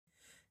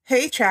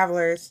Hey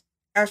travelers,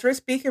 as we're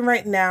speaking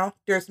right now,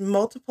 there's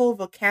multiple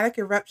volcanic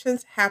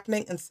eruptions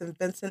happening in St.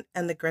 Vincent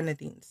and the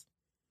Grenadines.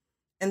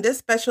 In this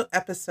special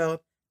episode,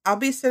 I'll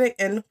be sitting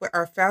in with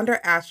our founder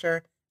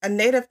Asher, a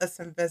native of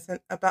St.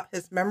 Vincent, about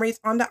his memories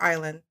on the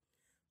island,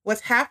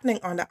 what's happening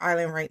on the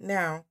island right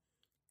now,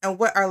 and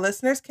what our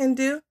listeners can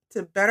do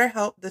to better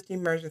help this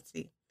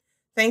emergency.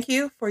 Thank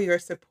you for your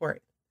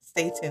support.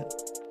 Stay tuned.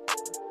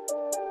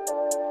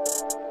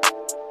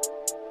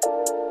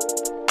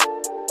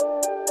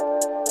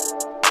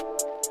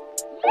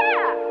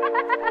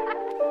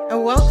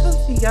 And welcome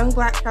to Young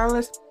Black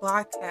Travelers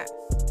Podcast.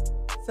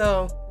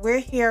 So we're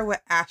here with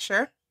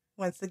Asher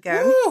once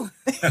again. Woo!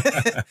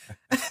 I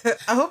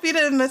hope you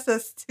didn't miss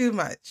us too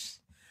much.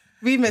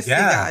 We missed you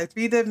Yeah. guys.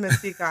 We did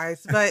miss you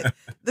guys, but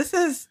this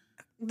is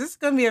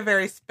going to be a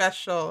very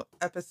special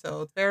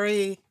episode.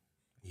 Very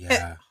hit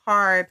Yeah.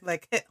 hard,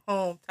 like hit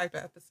home type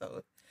of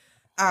episode.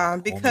 Home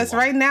and Because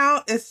right wild.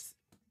 now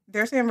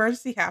there's an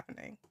emergency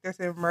happening. There's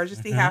an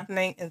emergency Hmm.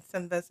 happening in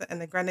St. Vincent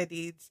and the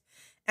Grenadines,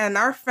 and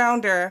our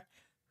founder,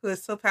 who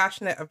is so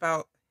passionate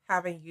about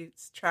having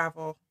youths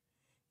travel,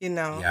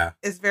 Yeah.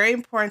 it's very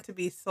important to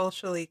be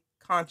socially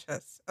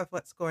conscious of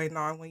what's going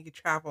on when you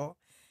travel.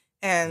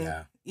 And,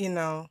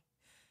 Yeah.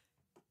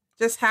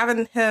 just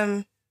having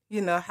him,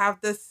 have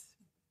this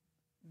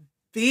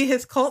be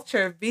his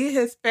culture, be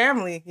his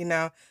family,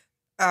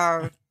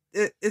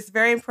 it's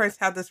very important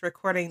to have this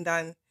recording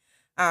done.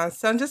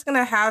 So I'm just going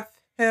to have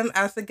him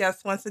as a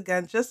guest once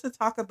again, just to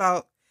talk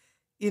about,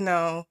 you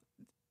know,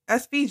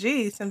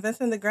 SVG, St.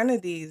 Vincent and the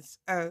Grenadines,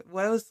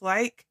 what it was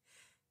like,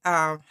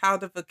 how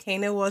the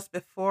volcano was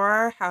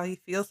before, how he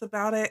feels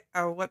about it,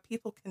 what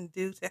people can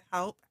do to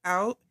help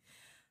out,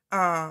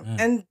 um, Mm.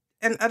 and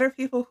and other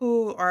people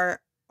who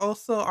are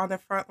also on the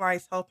front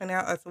lines helping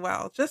out as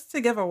well, just to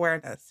give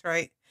awareness,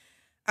 right?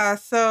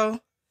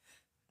 So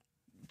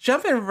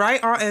jumping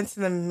right on into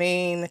the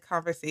main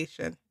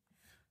conversation,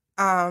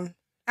 um,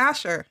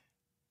 Asher,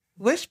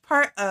 which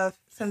part of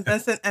St.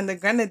 Vincent and the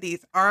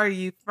Grenadines are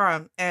you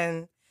from,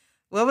 and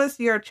what was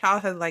your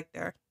childhood like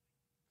there?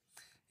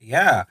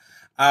 Yeah.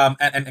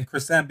 And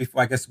Chrisanne,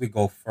 before I guess we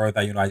go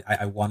further,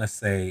 I want to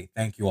say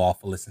thank you all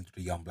for listening to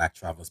the Young Black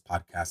Travelers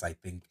podcast. I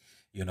think,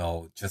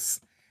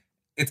 just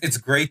it's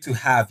great to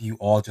have you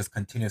all just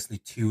continuously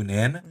tune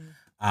in.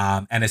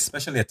 Mm. And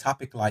especially a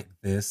topic like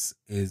this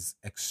is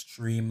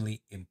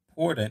extremely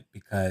important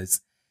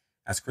because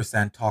as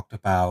Chrisanne talked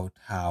about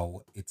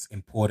how it's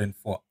important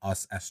for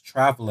us as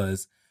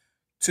travelers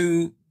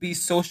to be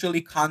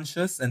socially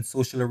conscious and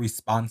socially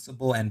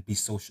responsible and be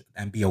social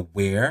and be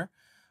aware,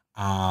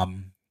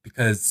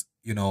 because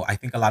I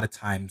think a lot of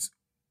times,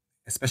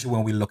 especially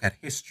when we look at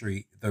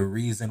history, the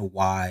reason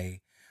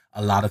why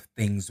a lot of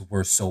things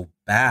were so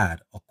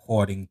bad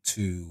according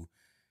to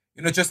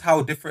just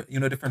how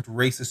different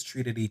races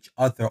treated each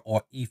other,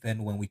 or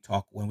even when we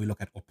look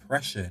at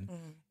oppression,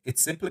 Mm.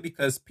 it's simply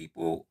because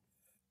people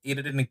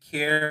either didn't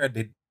care,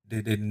 they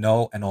didn't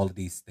know, and all of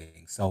these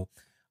things. So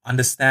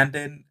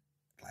understanding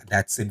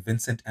that St.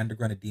 Vincent and the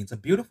Grenadines, a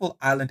beautiful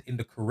island in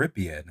the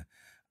Caribbean,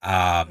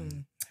 um,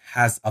 Mm.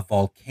 has a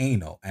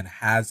volcano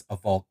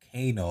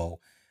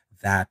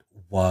that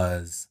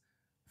was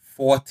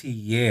 40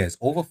 years,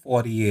 over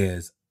 40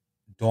 years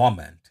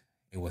dormant.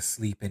 It was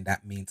sleeping.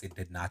 That means it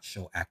did not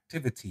show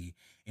activity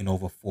in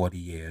over 40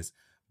 years.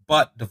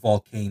 But the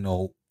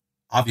volcano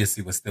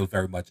obviously was still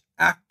very much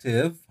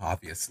active,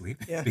 obviously,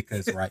 Yeah.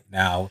 because right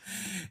now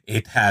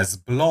it has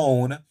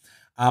blown.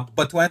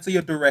 But to answer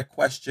your direct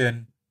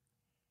question,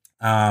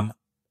 um,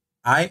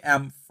 I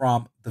am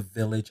from the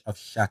village of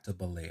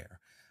Chateaubelair.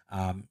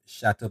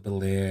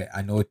 Chateaubelair,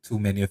 I know too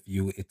many of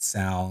you, it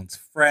sounds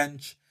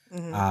French.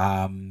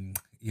 Hmm.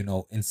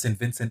 In St.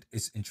 Vincent,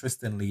 is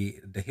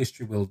interestingly, the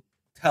history will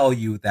tell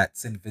you that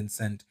St.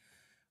 Vincent,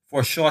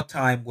 for a short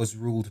time, was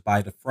ruled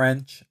by the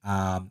French.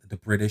 The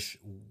British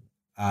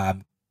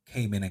um,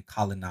 came in and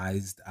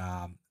colonized.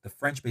 The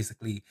French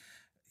basically,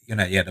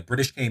 yeah, the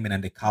British came in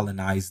and they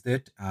colonized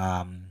it.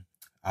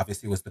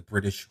 Obviously, it was the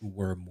British who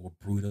were more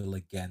brutal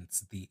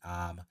against the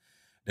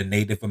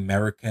Native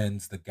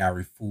Americans, the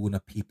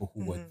Garifuna people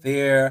who were Hmm.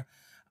 there.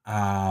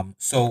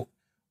 So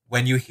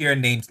when you hear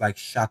names like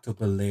Chateau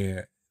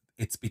Belair,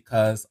 it's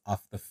because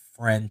of the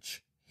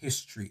French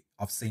history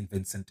of Saint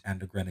Vincent and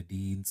the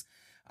Grenadines.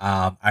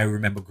 I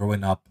remember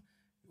growing up,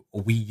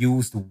 we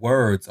used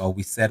words or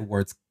we said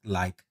words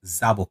like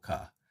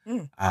zabuka.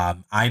 Mm.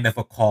 I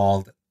never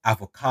called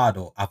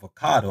avocado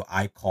avocado.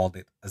 I called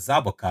it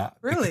zabuka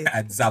because Really?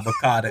 and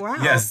zabukada. Wow.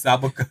 Yes,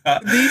 zabuka.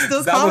 Do you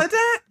still call Zabuk. it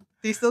that?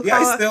 Do you still Yeah,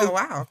 call it? Oh,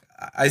 wow.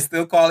 I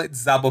still call it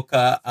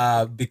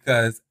zabuka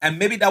because and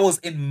maybe that was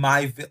in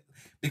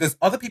because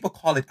other people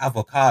call it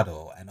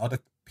avocado and other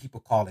people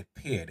call it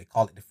pear. They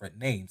call it different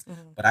names. Hmm.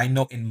 But I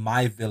know in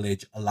my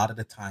village, a lot of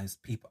the times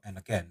people, and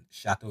again,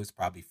 chateau is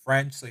probably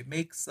French, so it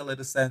makes a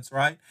little sense,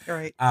 right?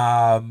 Right.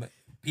 Um,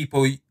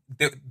 people,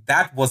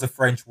 that was a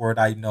French word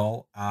I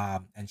know,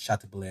 and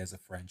Chateaubelair is a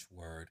French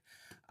word.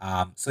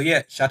 So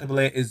yeah,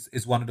 Chateaubelair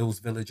is one of those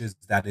villages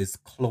that is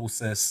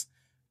closest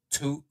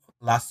to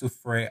La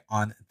Soufrière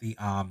on the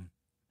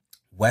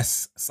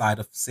west side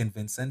of St.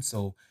 Vincent,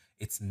 so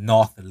it's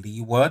North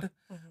Leeward.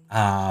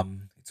 Hmm.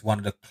 It's one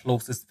of the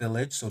closest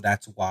village, so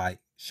that's why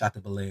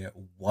Chateaubelair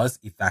was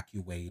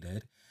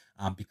evacuated,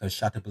 because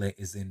Chateaubelair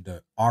is in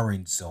the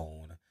orange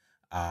zone.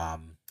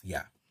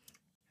 Yeah.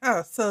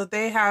 Oh, so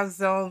they have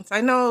zones.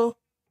 I know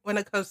when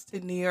it comes to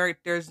New York,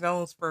 there's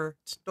zones for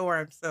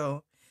storms.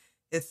 So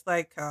it's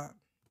like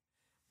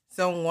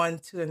zone one,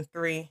 two, and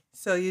three.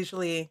 So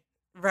usually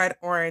red,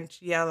 orange,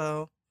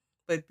 yellow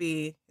would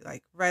be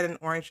like red and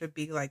orange would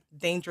be like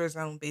danger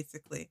zone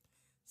basically.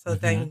 So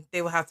Hmm. then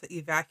they will have to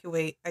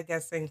evacuate, I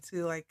guess,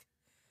 into like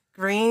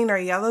green or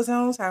yellow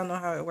zones. I don't know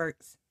how it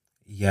works.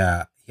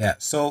 Yeah, yeah.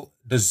 So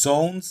the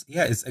zones,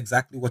 yeah, is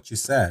exactly what you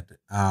said.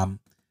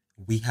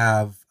 We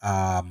have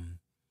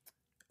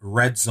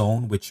red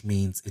zone, which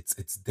means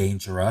it's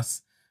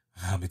dangerous.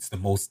 It's the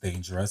most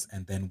dangerous,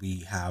 and then we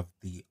have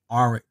the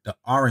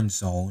orange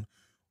zone,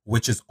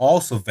 which is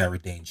also very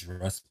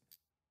dangerous.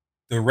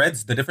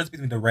 The difference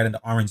between the red and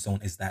the orange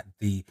zone is that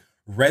the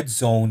red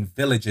zone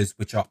villages,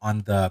 which are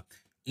on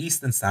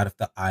eastern side of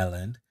the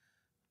island,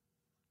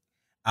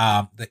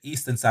 the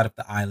eastern side of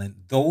the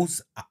island,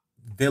 those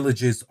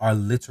villages are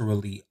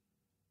literally,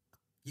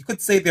 you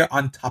could say they're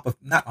on top of,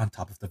 not on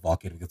top of the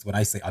volcano, because when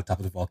I say on top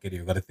of the volcano,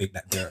 you're gonna think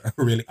that they're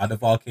really on the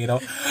volcano.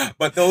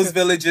 But those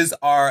villages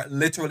are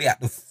literally at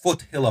the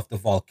foothill of the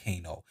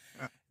volcano.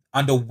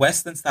 On the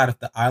western side of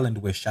the island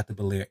where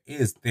Chateaubelair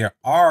is, there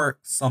are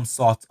some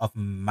sorts of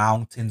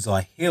mountains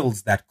or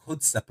hills that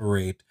could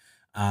separate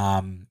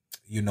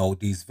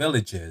these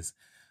villages.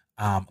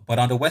 But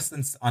on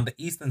on the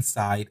eastern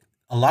side,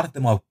 a lot of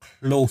them are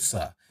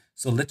closer.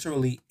 So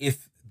literally,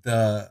 if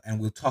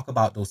and we'll talk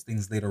about those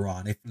things later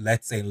on, if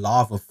let's say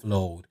lava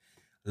flowed,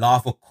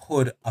 lava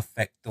could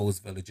affect those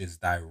villages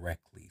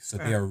directly. So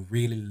they Wow. are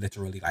really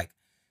literally like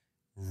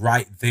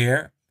right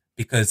there,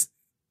 because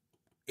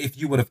if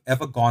you would have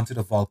ever gone to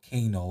the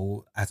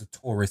volcano as a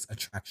tourist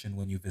attraction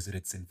when you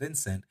visited St.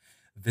 Vincent,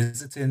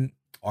 visiting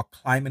or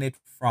climbing it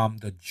from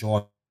the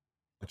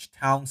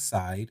Georgetown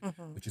side,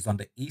 Hmm. which is on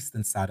the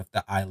eastern side of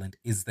the island,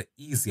 is the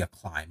easier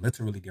climb.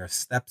 Literally, there are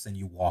steps and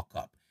you walk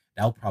up.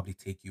 That'll probably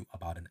take you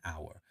about an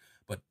hour.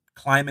 But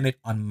climbing it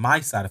on my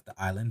side of the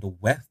island,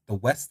 the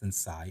western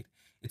side,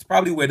 it's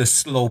probably where the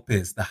slope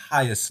is, the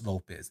highest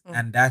slope is, Hmm.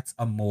 and that's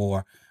a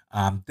more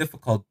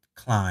difficult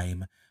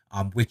climb,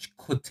 which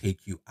could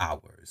take you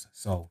hours.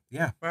 So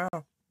yeah.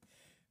 Wow.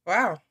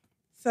 Wow.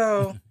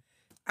 So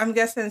I'm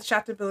guessing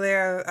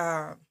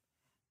Chateaubelair,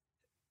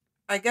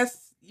 I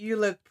guess you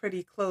live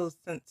pretty close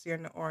since you're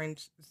in the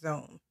orange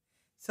zone.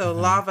 So Hmm.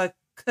 lava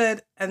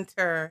could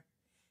enter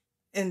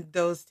in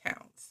those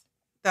towns.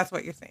 That's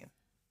what you're saying.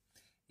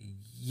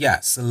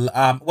 Yes.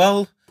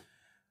 Well,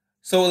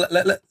 so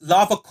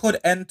lava could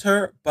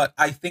enter, but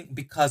I think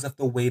because of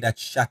the way that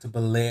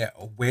Chateaubelair,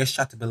 where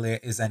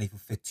Chateaubelair is, and even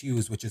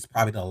Fituse, which is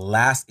probably the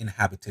last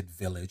inhabited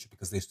village,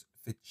 because there's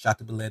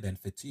Chateaubelair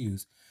and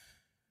Fituse,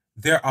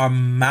 there are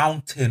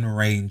mountain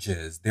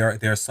ranges. There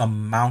are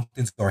some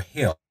mountains or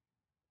hills.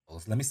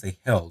 Let me say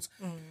hills,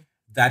 Mm.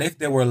 that if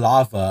there were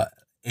lava,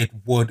 it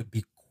would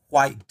be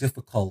quite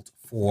difficult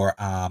for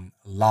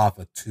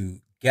lava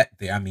to get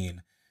there. I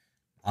mean,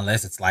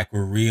 unless it's like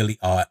really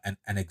an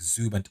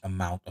exuberant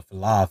amount of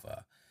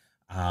lava.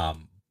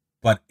 Um,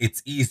 but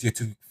it's easier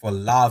to for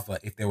lava,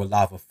 if there were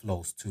lava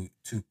flows, to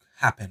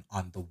happen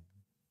on the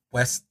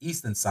west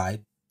eastern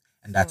side,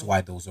 and that's Mm.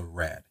 why those are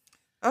red.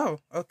 Oh,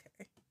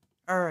 okay.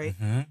 All right.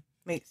 Hmm.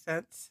 Makes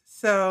sense.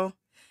 So,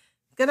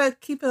 gonna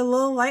keep it a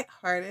little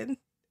lighthearted.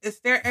 Is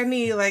there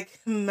any like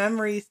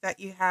memories that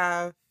you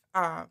have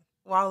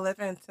while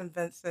living in St.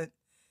 Vincent?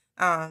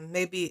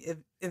 Maybe it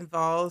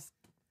involves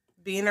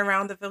being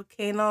around the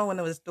volcano when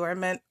it was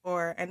dormant,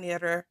 or any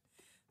other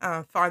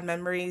fond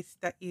memories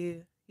that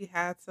you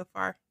had so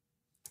far.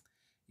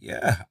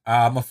 Yeah,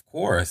 of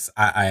course.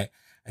 I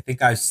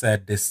think I've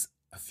said this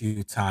a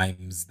few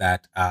times,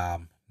 that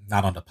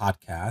not on the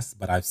podcast,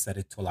 but I've said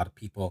it to a lot of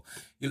people.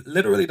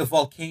 Literally, the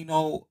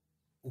volcano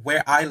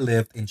where I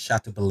lived in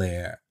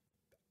Chateaubelair,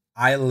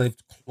 I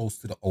lived close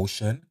to the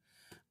ocean.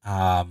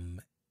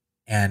 Um,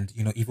 and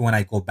even when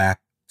I go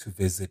back to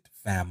visit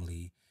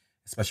family,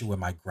 especially where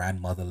my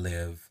grandmother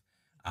lived,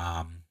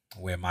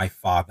 where my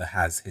father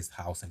has his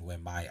house, and where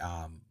my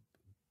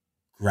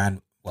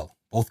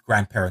both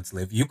grandparents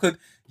live,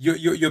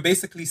 you're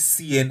basically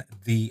seeing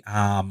the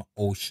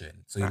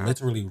ocean. So you're Wow.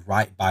 literally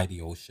right by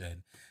the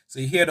ocean. So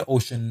you hear the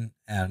ocean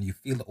and you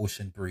feel the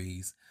ocean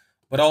breeze,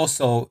 but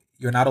also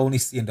you're not only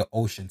seeing the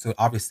ocean. So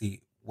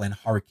obviously, when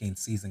hurricane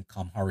season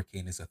come,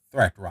 hurricane is a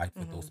threat, right,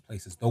 for Hmm. those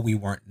places, though we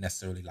weren't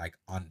necessarily like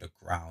on the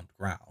ground.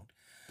 Right.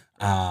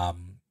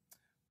 um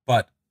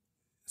but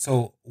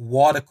so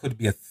water could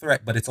be a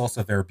threat, but it's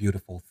also a very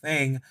beautiful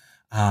thing.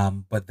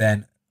 But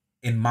then,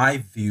 in my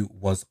view,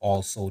 was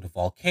also the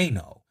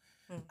volcano.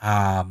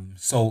 Mm.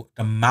 So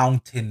the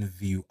mountain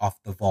view of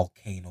the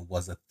volcano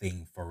was a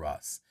thing for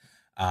us.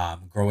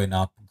 Growing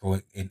up,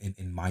 growing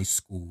in my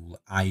school,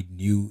 I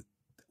knew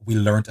we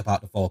learned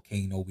about the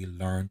volcano. We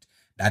learned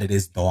that it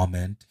is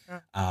dormant.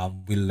 Yeah.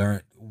 We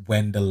learned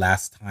when the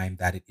last time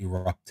that it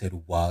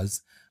erupted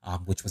was,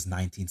 which was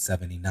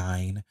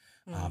 1979.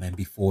 Mm, And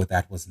before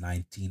that was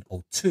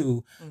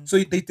 1902. mm, So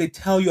they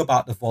tell you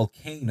about the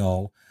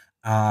volcano.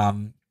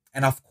 Um,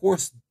 and of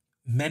course,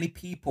 many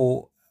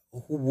people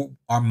who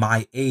are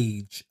my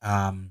age,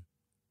 and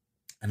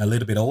a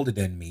little bit older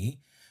than me,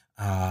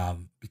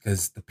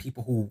 because the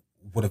people who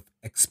would have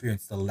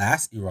experienced the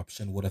last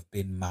eruption would have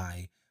been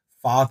my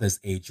father's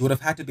age. You would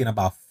have had to been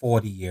about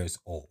 40 years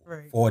old,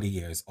 right. 40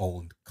 years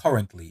old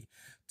currently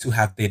to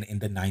have been in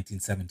the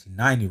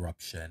 1979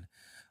 eruption.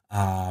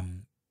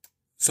 Um,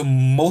 so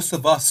most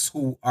of us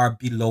who are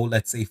below,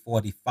 let's say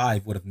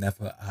 45, would have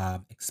never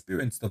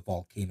experienced the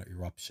volcano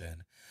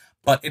eruption.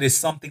 But it is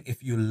something,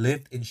 if you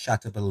lived in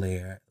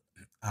Chateaubelair,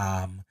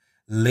 um,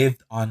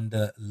 lived on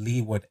the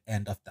leeward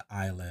end of the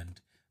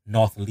island,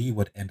 north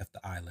leeward end of the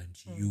island,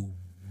 Mm.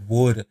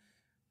 would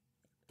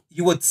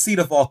you would see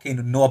the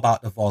volcano, know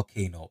about the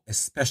volcano,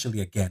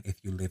 especially again if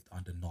you lived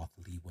on the north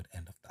leeward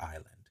end of the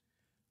island.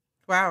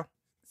 Wow.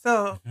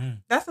 So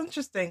Mhm. that's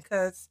interesting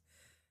because,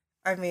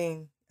 I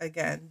mean,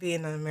 again,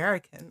 being an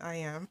American, I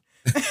am.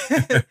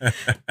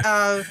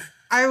 uh,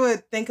 I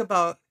would think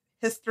about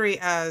history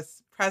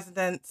as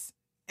presidents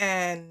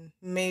and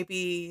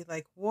maybe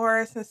like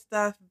wars and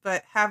stuff,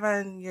 but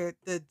having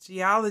the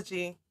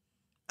geology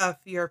of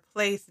your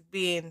place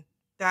being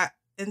that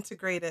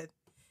integrated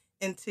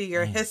into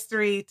your Mm.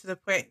 history to the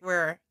point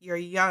where you're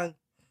young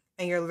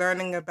and you're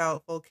learning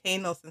about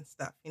volcanoes and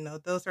stuff.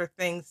 Those are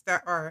things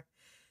that are,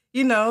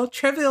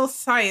 trivial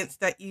science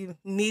that you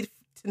need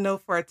to know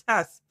for a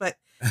test, but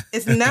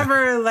it's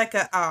never like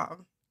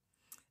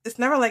it's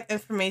never like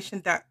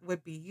information that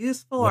would be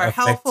useful Would or affect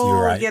you, helpful.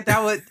 right? Yeah,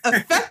 that would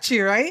affect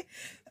you, right?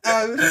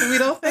 We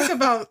don't think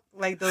about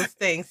like those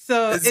things.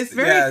 So it's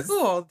very Yes.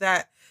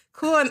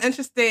 cool and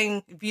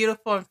interesting,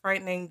 beautiful and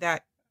frightening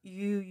that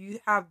you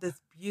have this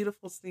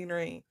beautiful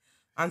scenery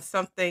on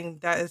something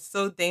that is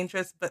so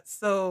dangerous but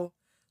so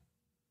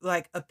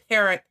like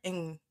apparent,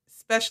 and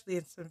especially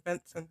in St.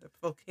 Vincent the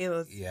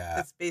volcanoes Yeah.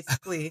 is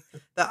basically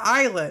the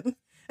island.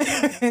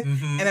 And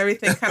Hmm.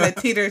 everything kind of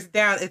teeters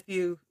down if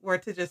you were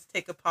to just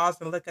take a pause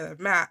and look at a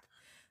map.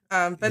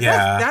 But that's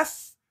Yeah.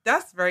 that's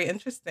that's very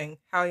interesting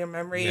how your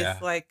memories Yeah.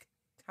 like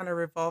kind of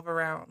revolve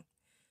around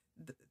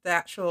the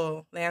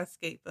actual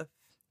landscape of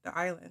the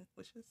island,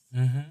 which is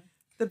Hmm.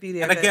 the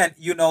beauty And of it. again,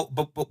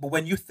 but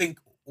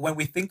when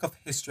we think of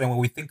history and when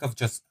we think of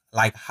just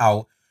like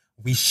how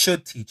we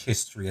should teach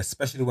history,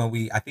 especially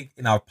when I think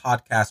in our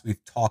podcast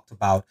we've talked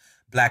about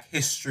Black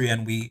history,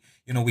 and we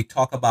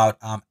talk about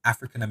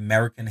African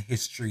American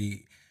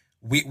history.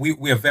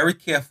 We are very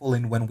careful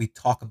in when we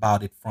talk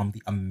about it from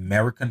the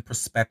American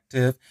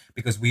perspective,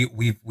 because we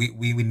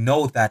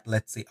know that,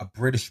 let's say, a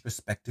British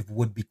perspective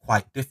would be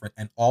quite different,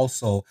 and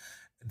also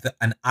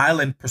an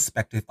island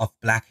perspective of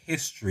Black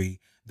history,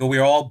 though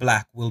we're all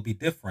Black, will be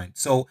different.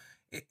 So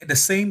the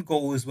same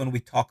goes when we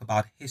talk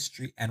about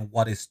history and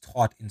what is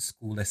taught in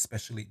school.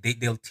 Especially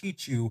they'll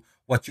teach you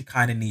what you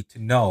kind of need to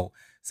know.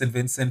 St.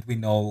 Vincent, we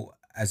know,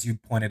 as you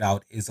pointed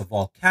out, is a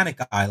volcanic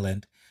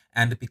island,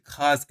 and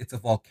because it's a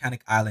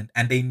volcanic island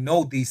and they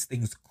know these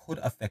things could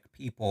affect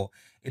people,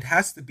 it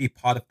has to be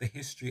part of the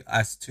history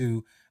as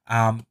to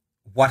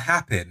what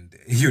happened,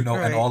 and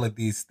Right. all of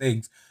these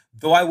things.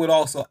 Though I would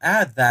also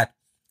add that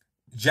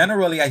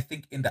generally, I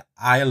think in the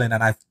island,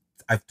 and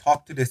I've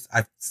talked to this,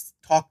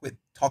 talked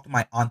to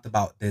my aunt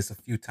about this a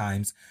few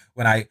times,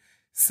 when I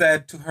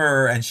said to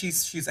her, and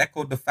she's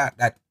echoed the fact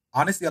that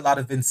honestly, a lot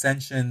of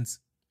Vincentians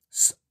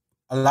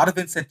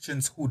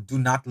who do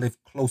not live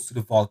close to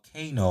the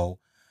volcano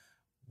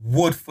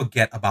would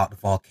forget about the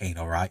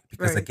volcano, right?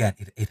 Because Right. again,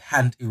 it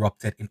hadn't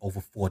erupted in over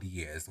 40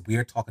 years.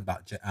 We're talking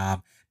about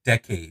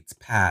decades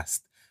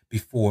past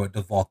before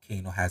the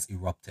volcano has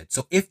erupted.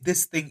 So if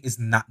this thing is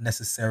not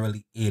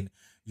necessarily in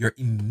your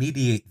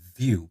immediate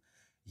view,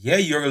 yeah,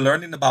 you're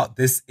learning about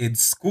this in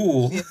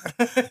school, Yeah.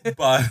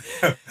 but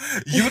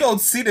you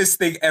don't see this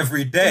thing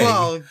every day.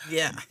 Well,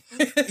 yeah.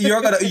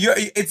 You're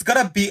It's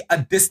gonna be a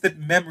distant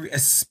memory,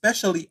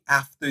 especially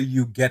after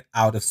you get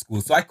out of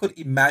school. So I could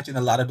imagine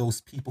a lot of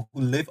those people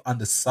who live on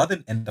the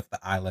southern end of the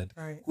island,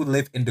 Right. who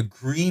live in the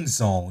green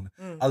zone,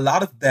 Mm. a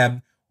lot of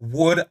them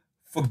would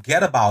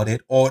forget about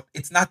it, or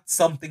it's not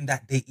something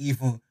that they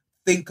even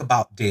think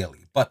about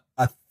daily. But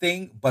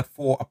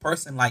for a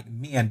person like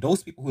me and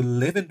those people who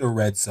live in the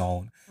red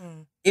zone,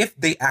 Mm. if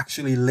they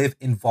actually live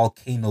in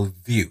volcano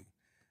view,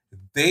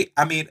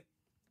 I mean,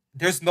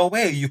 there's no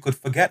way you could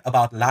forget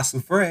about La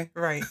Soufre.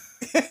 Right.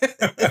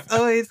 It's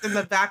always in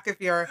the back of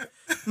your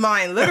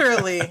mind,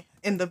 literally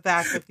in the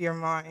back of your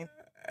mind.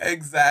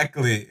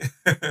 Exactly.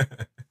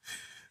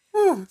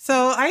 Whew.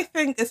 So I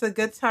think it's a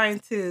good time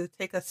to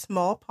take a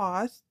small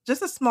pause,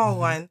 just a small Hmm.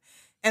 one.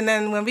 And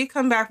then when we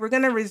come back, we're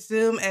going to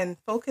resume and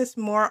focus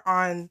more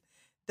on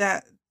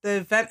that the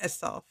event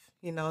itself,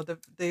 the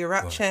Good.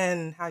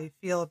 eruption, how you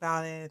feel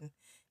about it,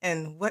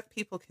 and what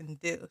people can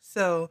do.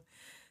 So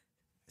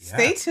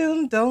stay Yeah.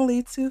 tuned. Don't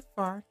leave too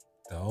far.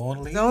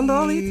 Don't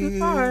Don't lead too leave.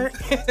 far.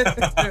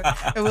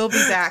 And we'll be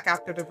back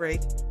after the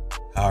break.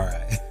 All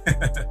right.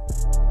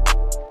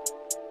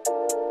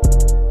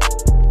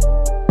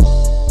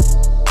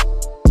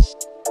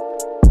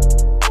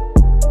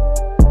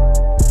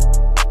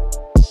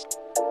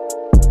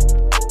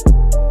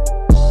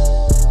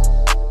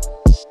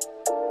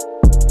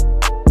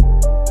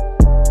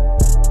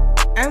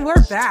 And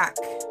we're back.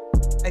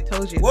 I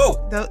told you.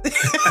 Whoa.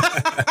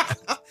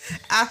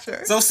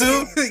 After. So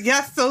soon?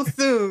 Yes, so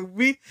soon.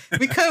 We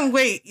couldn't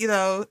wait.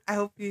 I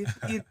hope you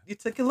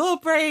took a little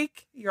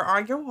break. You're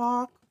on your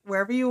walk,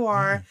 wherever you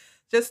are. Mm.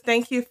 Just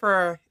thank you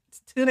for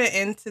tuning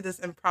into this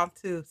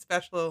impromptu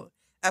special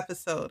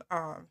episode.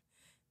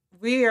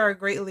 We are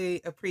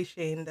greatly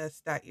appreciating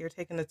this, that you're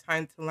taking the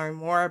time to learn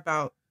more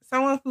about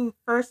someone who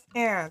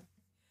firsthand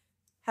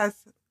has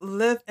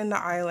lived in the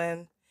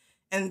island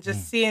and just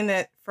Mm. seeing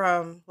it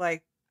from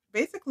like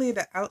basically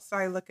the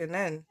outside looking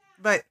in.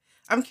 But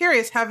I'm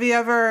curious, have you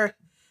ever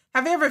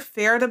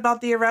feared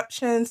about the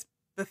eruptions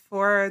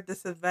before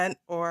this event,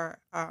 or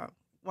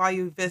while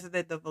you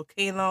visited the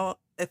volcano,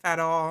 if at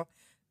all?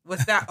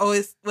 Was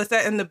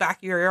that in the back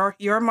of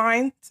your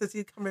mind, since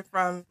you coming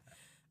from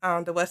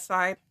the west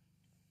side?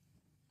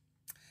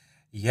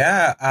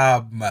 Yeah.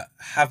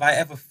 Have I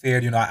ever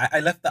feared? I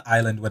left the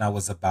island when I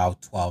was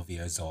about 12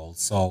 years old.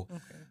 So,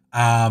 Okay.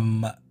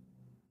 um,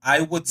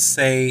 I would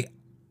say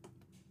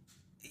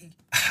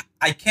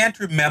I can't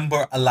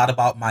remember a lot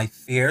about my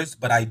fears,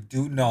 but I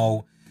do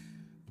know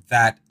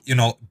that,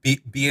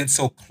 being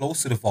so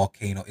close to the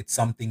volcano, it's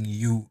something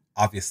you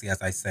obviously,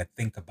 as I said,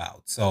 think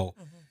about. So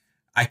Hmm.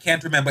 I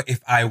can't remember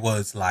if I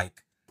was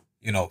like,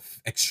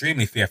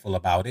 extremely fearful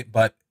about it,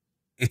 but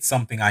it's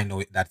something I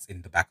know that's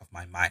in the back of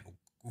my mind.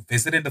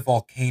 Visiting the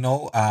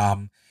volcano,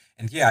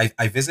 and yeah,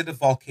 I visited the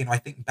volcano, I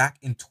think back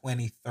in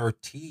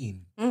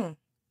 2013. Mm.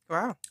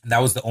 Wow. And that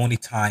was the only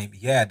time,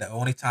 yeah, the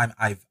only time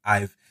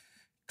I've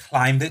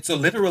climbed it. So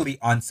literally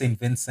on St.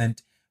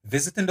 Vincent,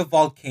 visiting the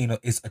volcano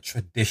is a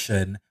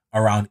tradition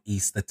around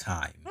Easter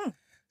time. Hmm.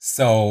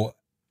 So,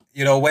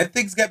 when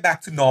things get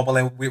back to normal,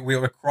 and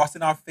we're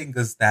crossing our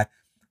fingers that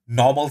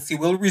normalcy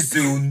will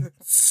resume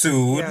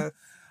soon Yes.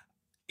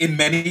 in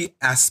many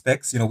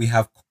aspects. We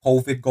have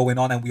COVID going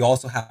on, and we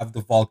also have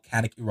the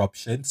volcanic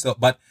eruption. So,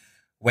 but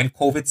when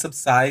COVID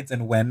subsides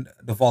and when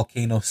the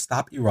volcano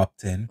stop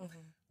erupting, Hmm.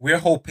 we're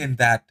hoping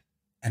that,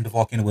 and the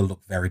volcano will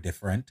look very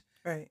different,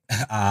 Right.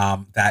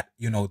 that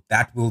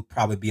that will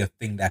probably be a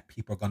thing that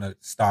people are gonna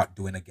start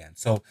doing again.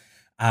 So,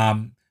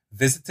 um,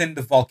 visiting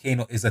the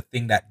volcano is a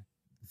thing that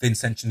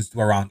Vincentians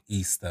do around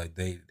Easter.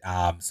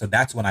 So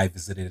that's when I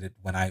visited it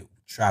when I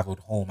traveled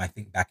home. I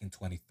think back in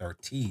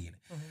 2013,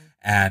 Hmm.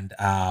 and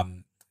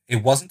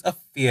it wasn't a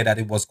fear that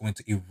it was going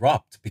to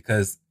erupt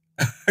because,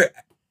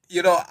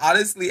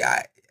 honestly,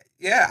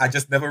 I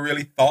just never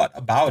really thought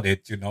about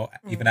it. Even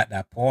Mm. at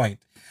that point.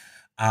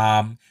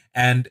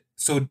 And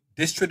so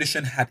this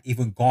tradition had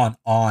even gone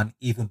on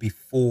even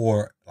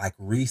before like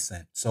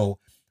recent. So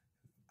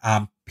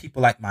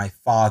people like my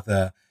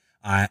father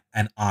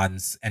and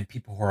aunts and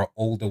people who are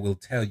older will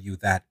tell you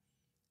that,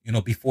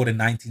 before the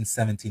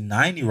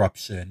 1979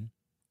 eruption,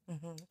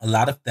 Hmm. a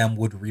lot of them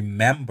would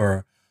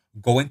remember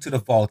going to the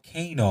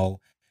volcano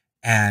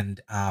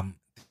and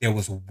there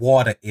was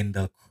water in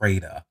the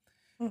crater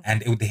Mm.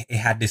 and it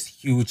had this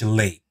huge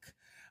lake.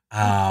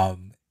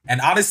 And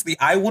honestly,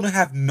 I wouldn't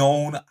have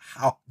known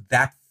how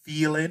that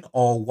feeling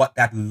or what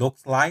that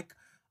looks like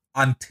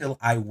until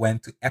I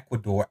went to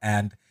Ecuador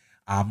and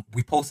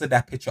we posted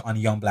that picture on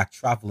Young Black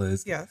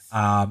Travelers Yes.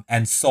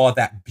 and saw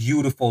that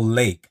beautiful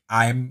lake.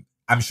 I'm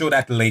sure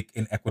that lake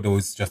in Ecuador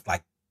is just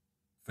like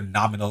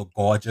phenomenal,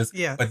 gorgeous. But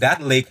Yes.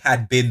 that lake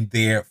had been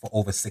there for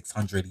over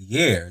 600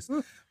 years.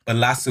 Ooh. But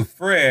La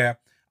Soufrière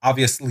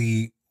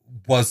obviously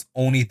was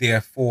only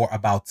there for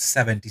about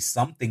 70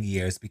 something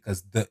years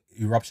because the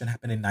eruption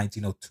happened in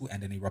 1902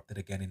 and then erupted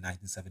again in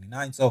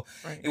 1979. So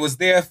Right. it was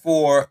there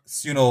for,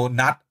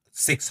 not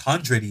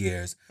 600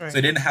 years. So it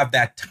Right. didn't have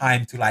that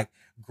time to like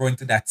grow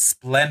into that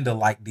splendor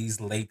like these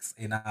lakes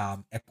in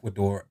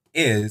Ecuador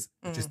is,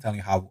 which is Mm. telling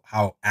you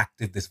how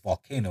active this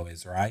volcano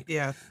is, right?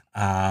 Yes.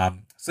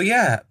 So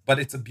yeah, but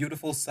it's a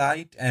beautiful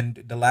sight.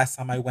 And the last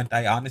time I went,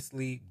 I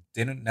honestly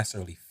didn't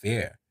necessarily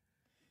fear.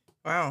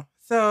 Wow.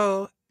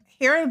 So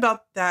hearing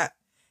about that,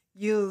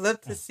 you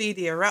live to Mm. see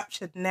the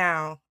eruption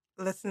now,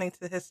 listening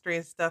to history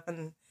and stuff,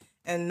 and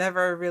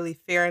never really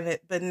fearing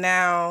it, but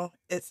now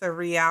it's a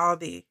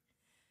reality.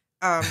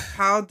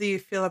 How do you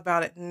feel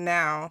about it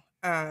now?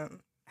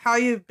 How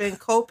you've been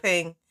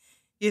coping,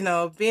 being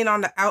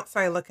on the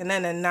outside looking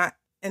in and not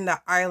in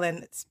the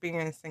island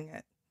experiencing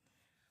it.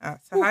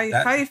 So Whew,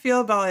 how you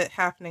feel about it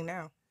happening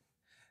now?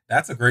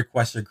 that's a great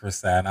question,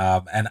 Chrisanne.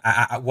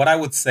 And what I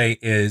would say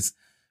is,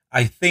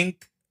 I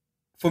think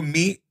for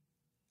me,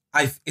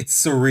 it's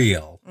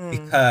surreal Mm.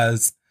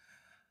 because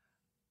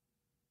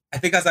I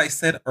think, as I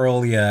said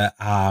earlier,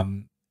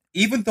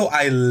 even though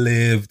I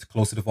lived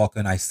close to the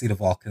volcano, I see the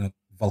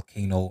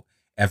volcano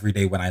every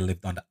day when I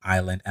lived on the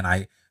island, and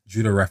I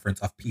drew the reference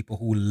of people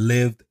who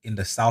lived in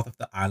the south of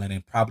the island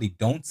and probably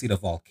don't see the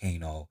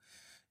volcano.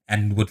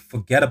 and would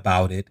forget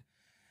about it.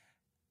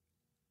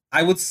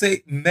 I would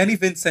say many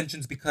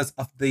Vincentians because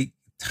of the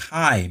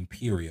time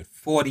period,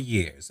 40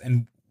 years.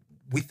 And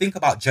we think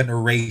about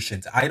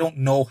generations. I don't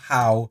know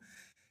how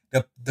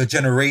the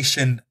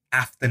generation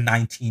after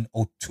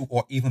 1902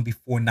 or even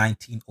before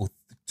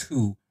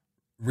 1902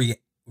 re-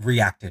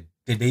 reacted.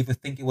 Did they even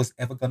think it was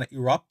ever going to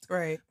erupt?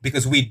 Right.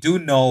 Because we do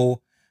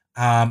know,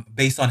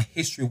 based on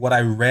history, what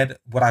I've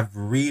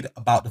read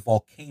about the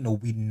volcano,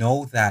 we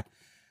know that,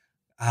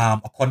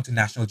 according to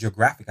National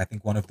Geographic, I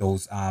think one of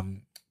those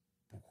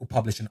who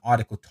published an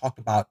article talked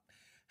about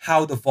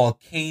how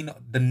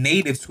the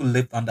natives who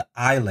lived on the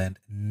island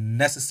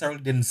necessarily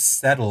didn't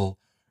settle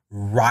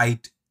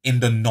right in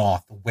the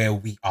north where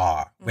we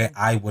are, where Mm.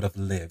 I would have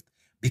lived,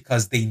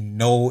 because they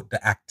know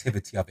the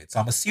activity of it. So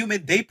I'm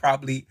assuming they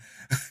probably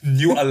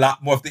knew a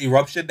lot more of the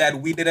eruption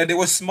than we did, and they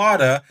were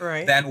smarter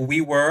Right. than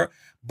we were.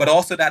 But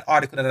also, that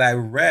article that I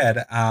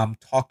read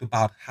talked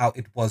about how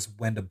it was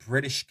when the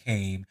British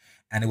came,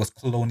 and it was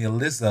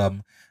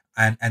colonialism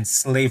and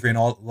slavery and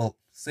all. Well,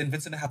 St.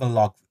 Vincent didn't have a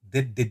long,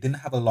 they didn't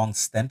have a long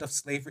stint of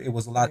slavery. It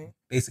was a lot, Right.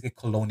 basically,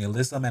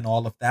 colonialism and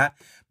all of that.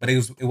 But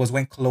it was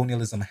when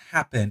colonialism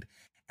happened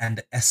and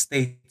the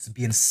estates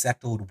being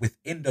settled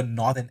within the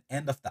northern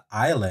end of the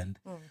island,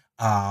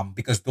 Mm.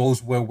 because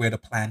those were where the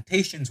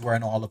plantations were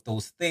and all of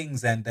those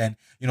things. And then,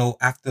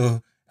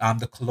 after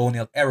the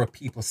colonial era,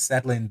 people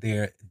settling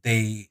there,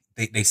 they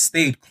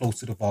stayed close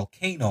to the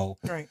volcano,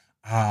 Right.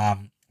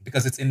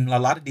 because it's in a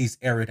lot of these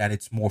areas that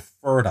it's more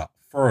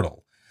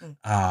fertile. Mm.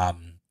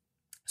 Um,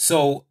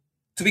 so,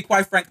 to be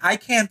quite frank, I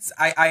can't.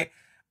 I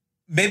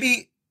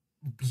maybe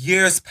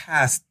years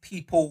past,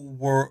 people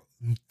were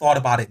thought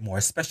about it more,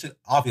 especially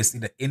obviously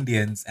the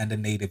Indians and the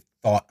native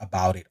thought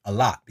about it a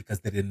lot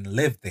because they didn't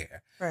live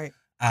there. Right.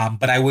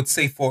 But I would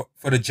say for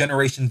the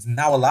generations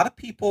now, a lot of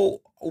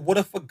people would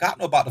have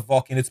forgotten about the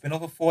volcano. It's been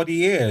over 40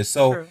 years,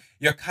 so True.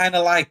 you're kind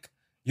of like,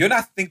 you're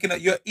not thinking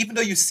of, you're, even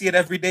though you see it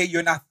every day,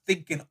 you're not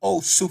thinking, oh,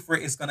 Sufra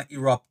is gonna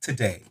erupt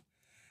today.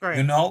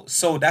 Right.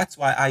 So that's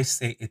why I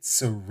say it's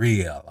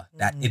surreal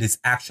that Mm. it is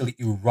actually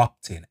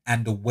erupting,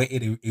 and the way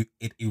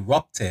it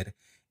erupted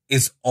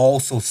is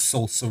also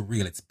so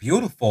surreal. It's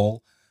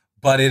beautiful,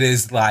 but it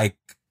is like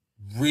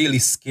really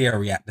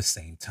scary at the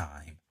same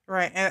time.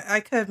 Right. And I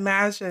could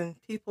imagine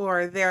people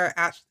are there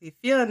actually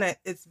feeling it.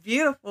 It's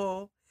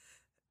beautiful,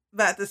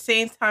 but at the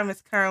same time,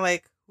 it's kind of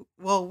like,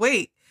 well,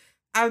 wait,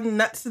 I'm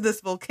nuts to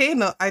this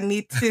volcano. I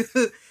need to,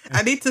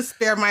 I need to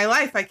spare my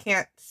life. I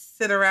can't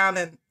sit around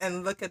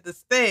and look at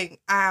this thing.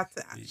 I have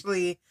to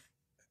actually,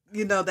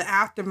 the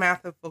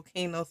aftermath of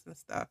volcanoes and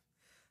stuff.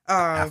 Um,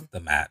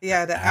 Aftermath, the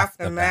yeah, the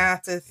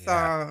aftermath aftermath, is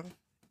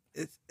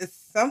yeah. it's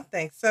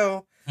something.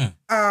 So, Hmm.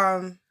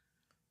 um,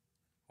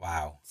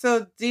 Wow.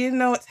 so do you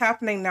know what's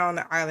happening now on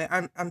the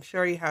island? I'm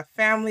sure you have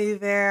family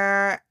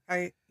there.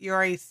 You're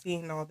already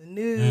seeing all the Hmm.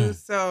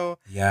 news. So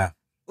Yeah.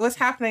 what's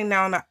happening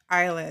now on the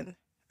island?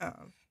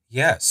 Um,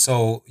 Yeah.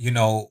 So,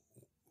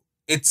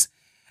 it's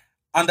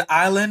on the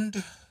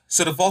island.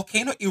 So the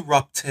volcano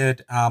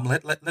erupted.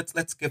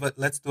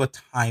 Let's do a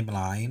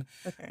timeline.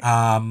 okay.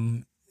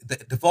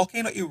 The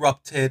volcano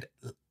erupted.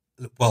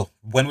 Well,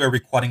 when we're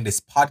recording this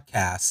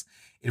podcast,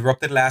 it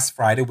erupted last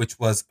Friday, which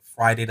was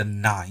Friday the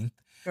 9th.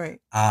 Right.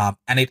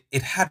 And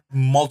it had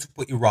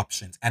multiple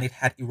eruptions, and it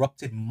had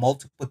erupted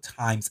multiple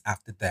times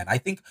after that. I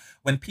think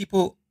when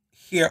people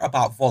hear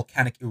about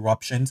volcanic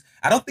eruptions,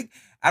 I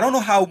don't know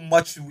how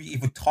much we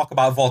even talk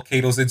about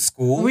volcanoes in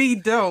school. We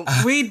don't.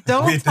 Uh, We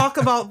don't we d- talk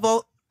about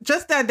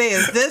just that day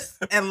is this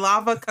and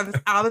lava comes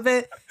out of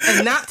it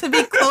and not to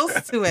be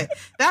close to it.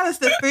 That is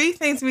the three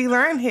things we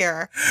learn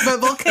here. But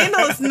volcano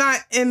is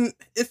not in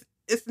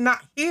it's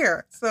not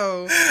here.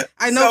 So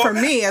I know so for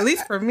me, at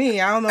least for me,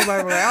 I don't know about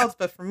everyone else,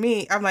 but for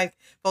me, I'm like,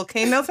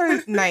 volcanoes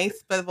are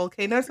nice, but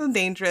volcanoes are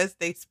dangerous.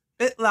 They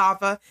spit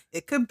lava.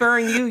 It could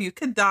burn you. You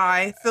could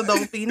die. So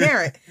don't be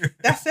near it.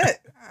 That's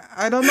it.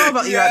 I don't know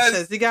about yes,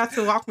 eruptions. You got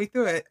to walk me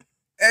through it.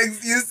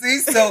 you see,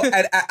 so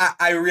and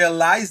I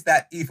realized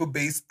that even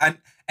based and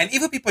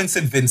even people in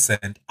St.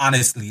 Vincent,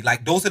 honestly,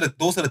 like those are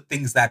the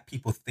things that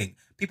people think.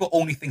 People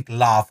only think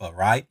lava,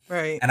 right?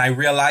 Right. And I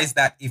realized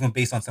that even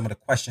based on some of the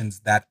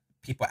questions that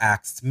people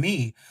asked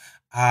me.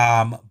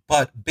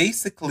 But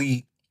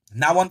basically,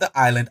 now on the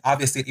island,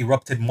 obviously it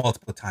erupted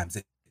multiple times.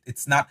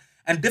 It's not,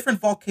 and different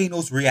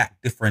volcanoes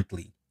react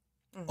differently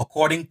Mm.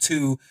 according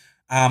to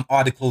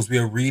articles we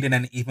are reading,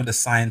 and even the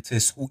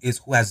scientist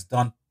who has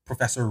done,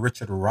 Professor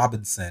Richard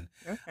Robinson.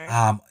 Okay.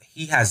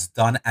 He has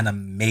done an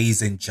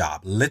amazing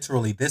job.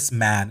 Literally, this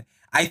man,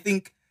 I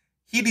think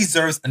he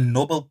deserves a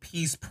Nobel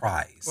Peace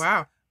Prize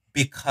Wow.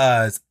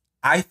 because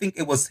I think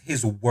it was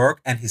his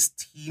work and his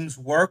team's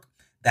work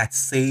that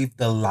saved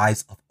the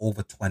lives of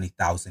over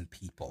 20,000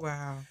 people.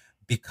 Wow.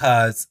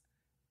 Because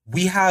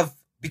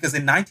because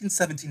in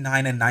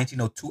 1979 and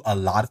 1902, a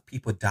lot of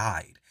people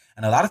died.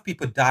 And a lot of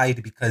people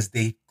died because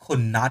they could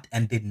not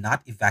and did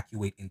not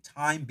evacuate in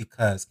time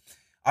because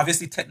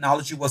obviously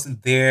technology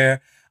wasn't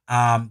there.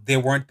 There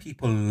weren't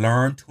people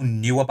learned who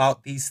knew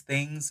about these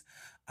things.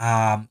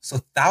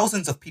 So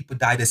thousands of people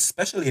died,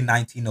 especially in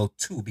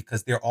 1902,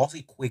 because they're also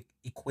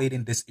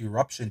equating this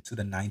eruption to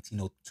the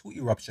 1902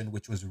 eruption,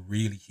 which was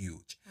really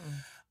huge.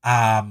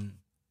 Mm. Um,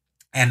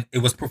 and it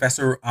was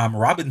Professor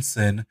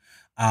Robinson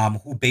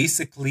who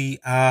basically,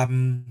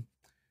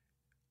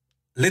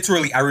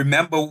 literally, I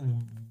remember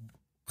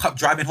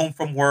driving home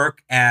from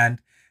work, and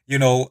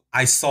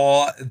I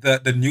saw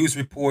the news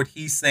report.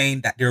 He's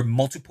saying that there are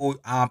multiple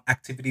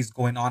activities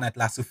going on at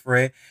La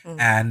Soufrière, Mm.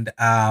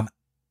 and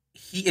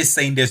he is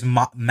saying there's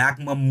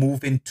magma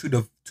moving to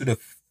the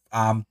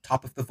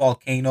top of the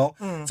volcano.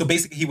 Mm. So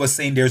basically, he was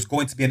saying there's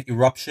going to be an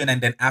eruption,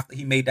 and then after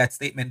he made that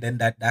statement, then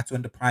that's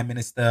when the prime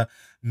minister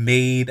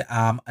made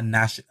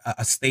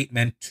a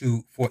statement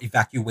for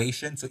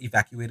evacuation, so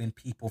evacuating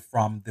people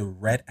from the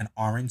red and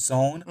orange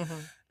zone. Mm-hmm.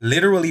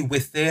 Literally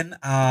within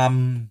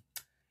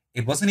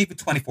it wasn't even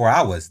 24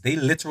 hours. They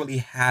literally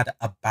had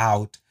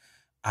about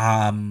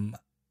um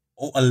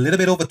a little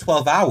bit over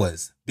 12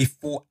 hours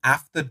before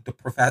after the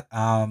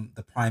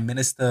prime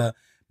minister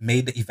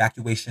made the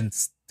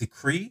evacuations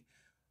decree.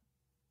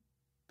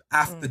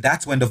 After Mm.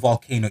 that's when the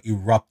volcano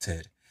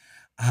erupted.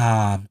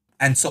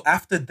 And so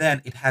after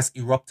then it has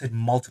erupted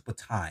multiple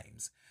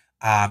times.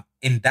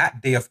 In that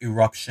day of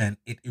eruption,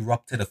 it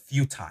erupted a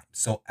few times.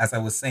 So as I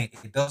was saying,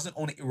 it doesn't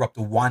only erupt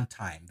one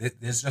time.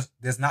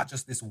 There's not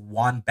just this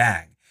one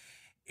bang.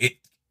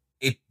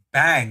 It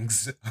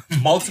bangs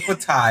multiple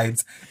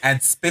times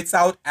and spits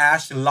out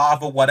ash,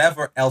 lava,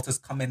 whatever else is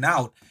coming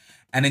out.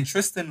 And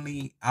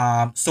interestingly,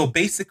 so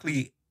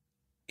basically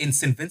in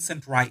St.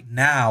 Vincent right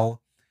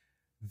now,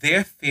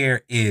 their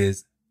fear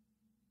is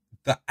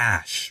the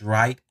ash,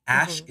 right?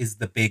 Ash Mm-hmm. is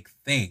the big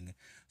thing.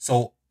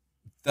 So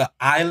the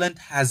island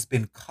has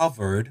been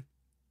covered.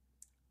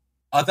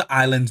 Other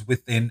islands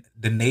within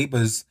the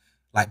neighbors,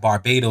 like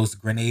Barbados,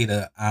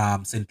 Grenada,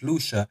 St.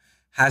 Lucia,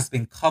 has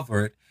been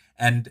covered.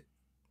 And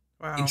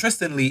Wow.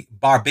 interestingly,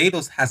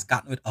 Barbados has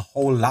gotten it a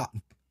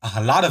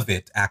lot of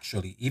it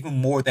actually, even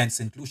more than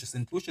St. Lucia.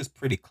 St. Lucia is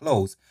pretty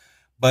close,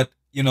 but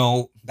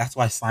that's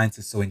why science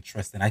is so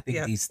interesting. I think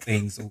Yes. these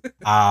things,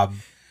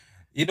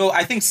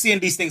 I think seeing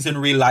these things in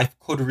real life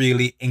could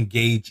really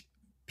engage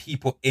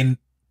people in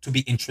to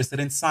be interested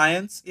in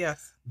science,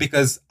 Yes.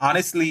 because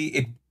honestly,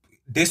 it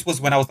this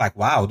was when I was like,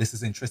 wow, this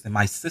is interesting.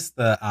 My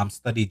sister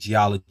studied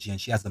geology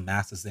and she has a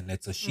master's in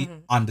it, so she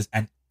Mm-hmm.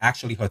 and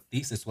actually her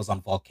thesis was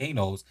on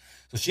volcanoes,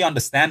 so she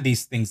understands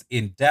these things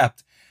in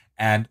depth.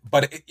 And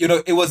but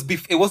it wasn't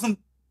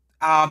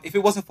if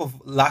it wasn't for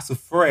La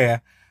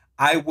Soufrière,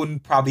 I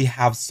wouldn't probably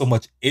have so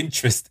much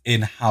interest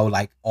in how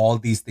like all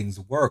these things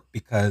work,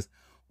 because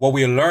what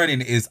we're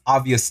learning is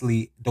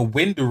obviously the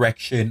wind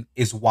direction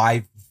is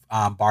why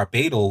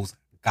Barbados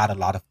got a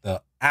lot of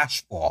the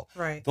ashfall.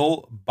 Right.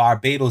 Though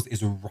Barbados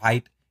is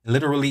right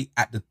literally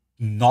at the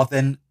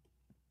northern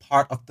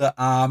part of the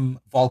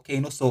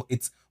volcano, so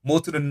it's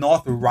more to the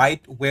north,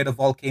 right where the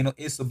volcano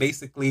is. So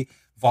basically,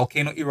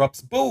 volcano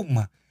erupts,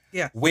 boom,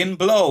 Yes. wind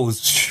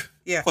blows,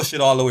 Yes. push it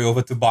all the way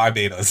over to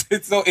Barbados.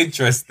 It's so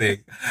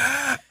interesting.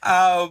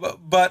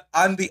 But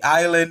on the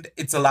island,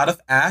 it's a lot of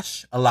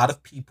ash. A lot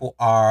of people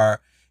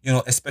are,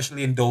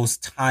 especially in those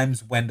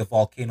times when the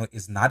volcano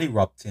is not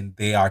erupting,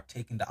 they are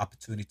taking the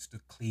opportunity to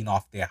clean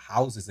off their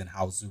houses and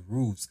house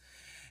roofs.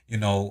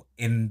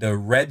 In the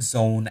red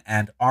zone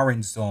and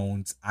orange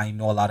zones, I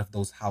know a lot of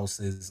those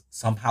houses,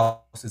 some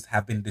houses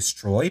have been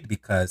destroyed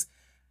because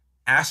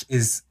ash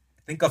is,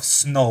 think of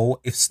snow.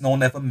 If snow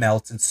never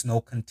melts and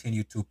snow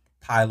continue to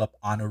pile up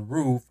on a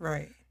roof,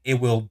 Right. it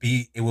will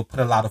put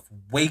a lot of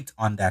weight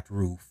on that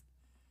roof.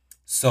 It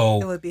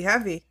So would be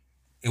heavy.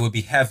 it would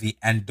be heavy,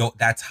 and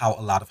that's how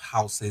a lot of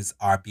houses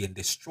are being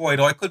destroyed,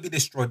 or it could be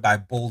destroyed by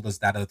boulders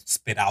that are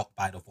spit out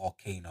by the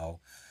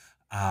volcano.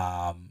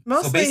 So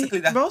Mostly, basically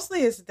that.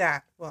 mostly is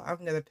that. Well,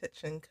 I'm gonna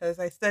pitch in because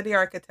I study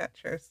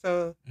architecture,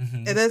 so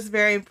it Mhm. is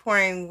very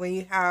important when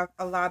you have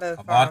a lot of.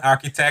 Come on, I know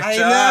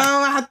architecture.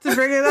 I have to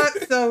bring it up,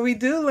 so we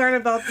do learn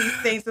about these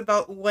things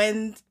about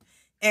wind,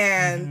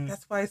 and Hmm.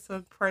 that's why it's so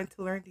important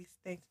to learn these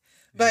things.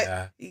 But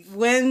Yeah.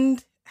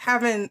 wind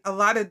having a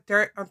lot of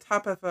dirt on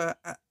top of a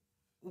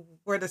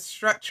where the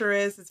structure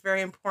is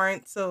very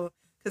important. So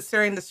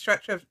considering the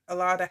structure of a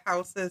lot of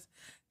houses,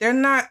 they're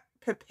not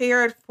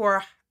prepared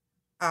for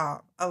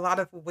a lot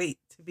of weight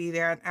to be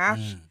there. And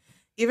ash, Mm.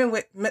 even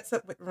with mixed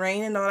up with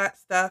rain and all that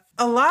stuff,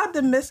 a lot of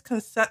the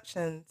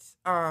misconceptions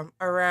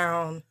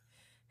around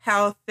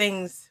how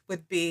things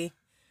would be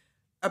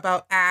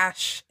about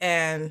ash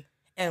and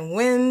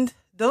wind,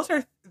 those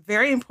are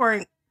very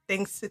important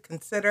things to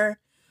consider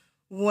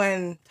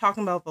when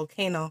talking about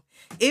volcano.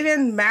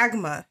 Even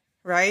magma,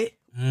 right?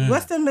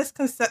 What's Mm. the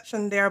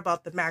misconception there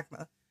about the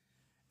magma?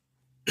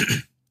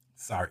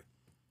 Sorry.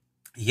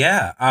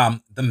 Yeah,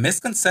 the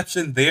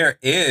misconception there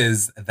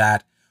is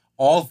that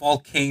all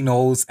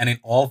volcanoes and in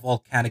all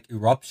volcanic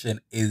eruption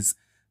is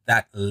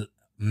that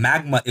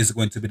magma is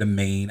going to be the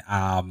main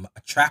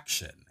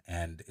attraction,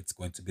 and it's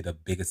going to be the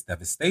biggest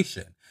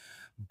devastation.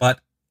 But,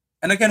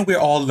 and again, we're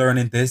all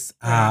learning this.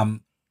 Right.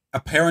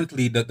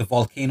 Apparently, the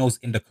volcanoes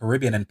in the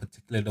Caribbean, and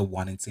particularly the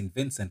one in St.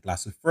 Vincent, La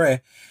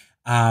Soufrière,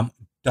 um,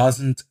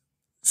 doesn't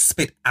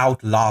spit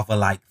out lava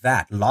like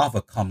that.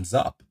 Lava comes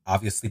up.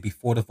 Obviously,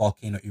 before the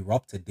volcano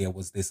erupted, there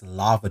was this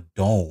lava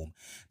dome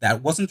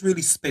that wasn't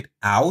really spit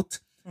out.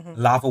 Hmm.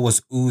 Lava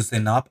was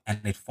oozing up and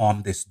it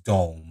formed this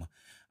dome.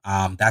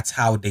 That's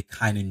how they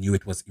kind of knew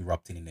it was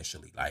erupting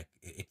initially. Like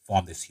it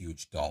formed this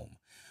huge dome.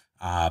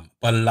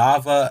 But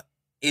lava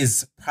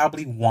is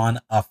probably one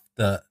of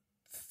the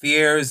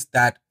fears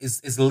that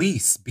is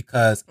least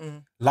because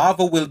Mm.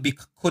 lava will be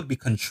could be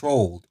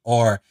controlled,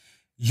 or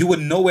you would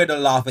know where the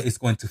lava is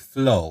going to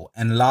flow,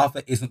 and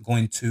lava isn't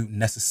going to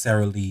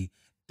necessarily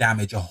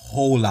damage a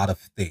whole lot of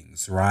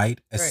things, right?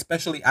 Right.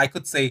 Especially, I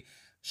could say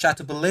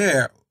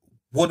Chateaubriand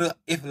would,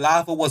 if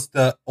lava was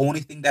the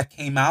only thing that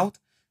came out,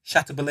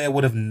 Chateaubriand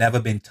would have never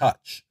been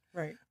touched.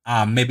 Right.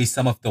 Maybe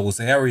some of those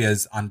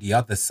areas on the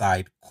other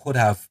side could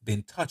have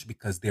been touched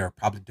because they are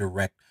probably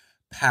direct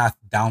path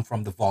down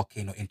from the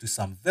volcano into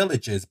some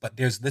villages, but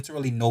there's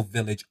literally no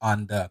village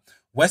on the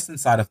western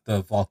side of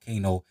the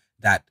volcano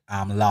that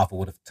lava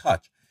would have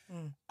touched.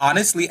 Mm.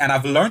 Honestly, and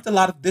I've learned a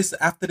lot of this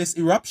after this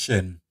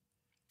eruption.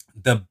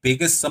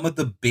 Some of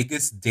the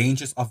biggest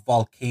dangers of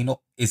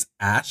volcano is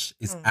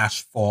Mm.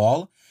 ash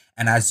fall.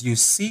 And as you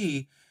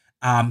see,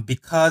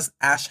 because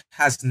ash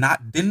has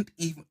not, didn't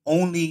even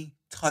only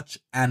touch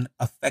and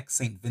affect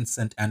St.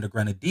 Vincent and the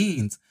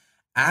Grenadines,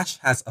 ash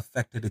has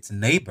affected its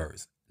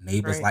neighbors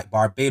Right. like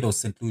Barbados,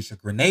 St. Lucia,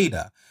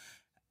 Grenada.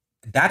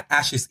 That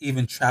ash is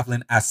even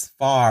traveling as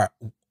far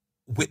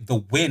with the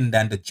wind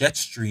and the jet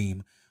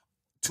stream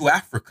to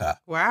Africa.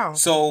 Wow.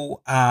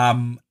 So,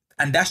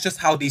 and that's just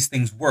how these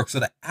things work. So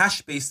the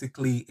ash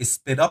basically is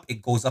spit up,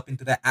 it goes up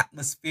into the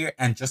atmosphere,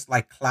 and just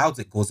like clouds,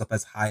 it goes up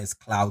as high as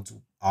clouds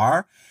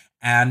are,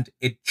 and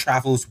it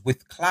travels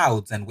with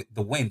clouds and with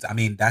the winds. I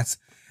mean, that's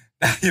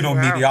Wow.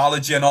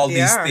 meteorology and all these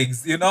Yeah.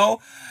 things.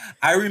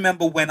 I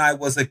remember when I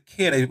was a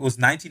kid, it was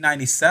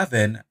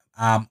 1997,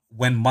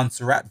 when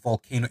Montserrat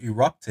volcano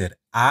erupted.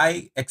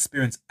 I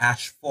experienced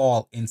ash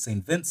fall in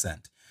St.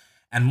 Vincent.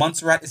 And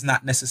Montserrat is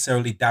not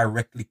necessarily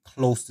directly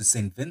close to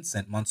St.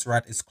 Vincent.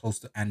 Montserrat is close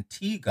to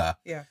Antigua.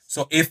 Yes.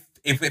 So if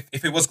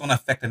it was going to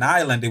affect an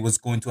island, it was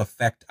going to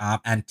affect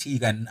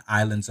Antigua and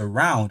islands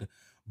around.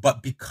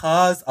 But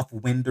because of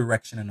wind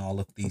direction and all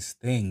of these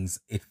things,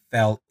 it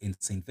fell in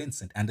St.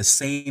 Vincent. And the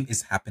same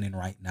is happening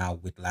right now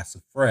with La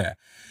Soufrière.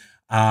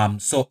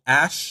 So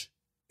ash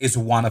is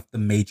one of the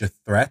major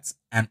threats.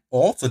 And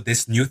also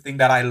this new thing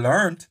that I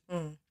learned,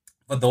 Mm.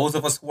 for those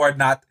of us who are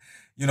not,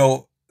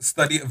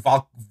 study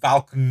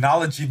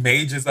volcanology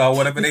majors or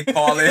whatever they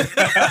call it,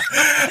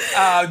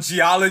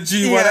 geology,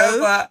 Yes.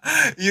 whatever,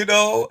 you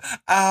know.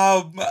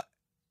 Um,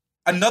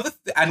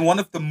 and one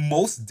of the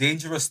most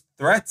dangerous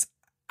threats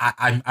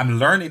I'm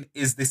learning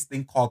is this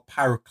thing called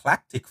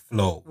pyroclastic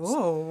flows.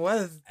 Whoa, what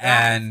is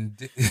that?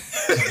 And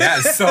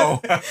yeah,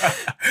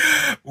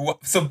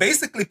 so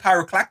basically,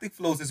 pyroclastic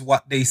flows is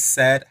what they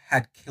said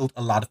had killed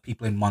a lot of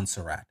people in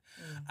Montserrat.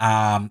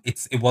 Mm.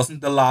 It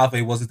wasn't the lava,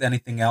 it wasn't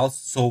anything else.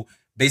 So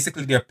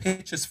basically, there are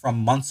pictures from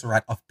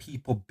Montserrat of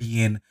people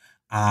being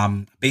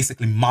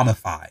basically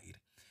mummified.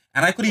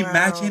 And I could Wow.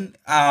 imagine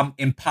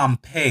in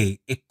Pompeii,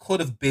 it could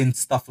have been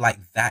stuff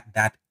like that.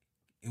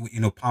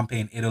 Pompeii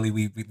in Italy,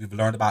 we've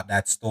learned about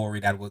that story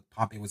that was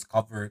Pompeii was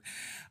covered,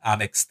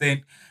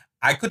 extinct.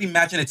 I could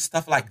imagine it's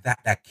stuff like that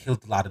that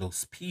killed a lot of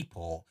those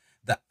people.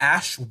 The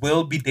ash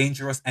will be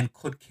dangerous and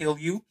could kill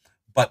you,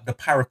 but the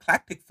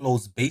pyroclastic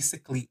flows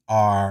basically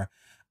are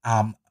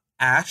um,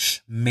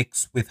 ash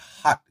mixed with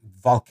hot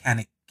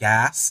volcanic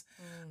gas,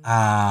 Mm.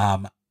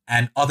 um,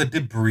 and other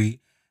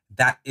debris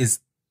that is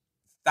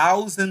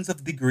thousands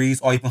of degrees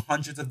or even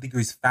hundreds of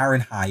degrees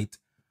Fahrenheit,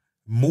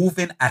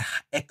 moving at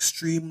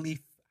extremely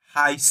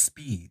high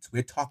speeds.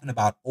 We're talking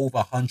about over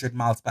 100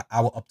 miles per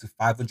hour, up to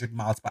 500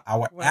 miles per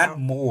hour, and Wow.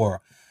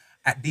 more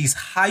at these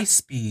high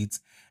speeds.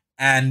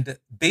 And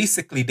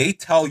basically, they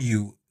tell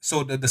you,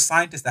 so the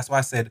scientists, that's why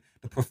I said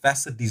the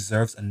professor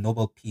deserves a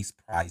Nobel Peace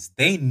Prize.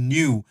 They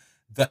knew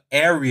the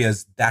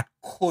areas that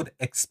could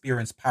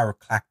experience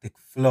pyroclastic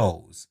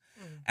flows.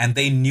 Mm. And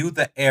they knew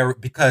the area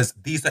because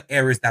these are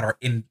areas that are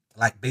in,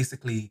 like,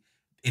 basically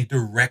in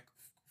direct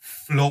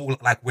flow,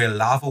 like where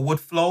lava would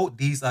flow.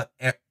 These are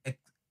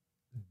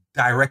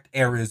direct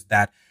areas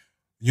that,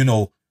 you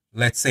know,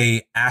 let's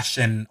say ash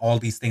and all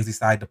these things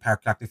decide the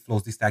pyroclastic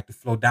flows decide to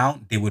flow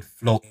down, they would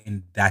flow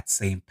in that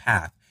same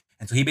path.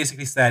 And so he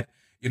basically said,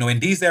 in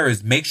these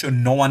areas, make sure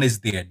no one is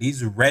there.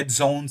 These red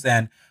zones,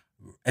 and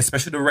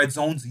especially the red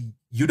zones,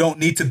 you don't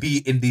need to be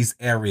in these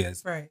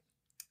areas. Right.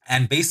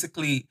 And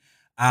basically,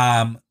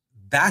 um,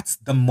 that's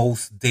the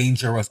most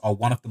dangerous, or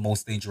one of the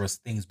most dangerous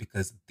things,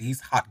 because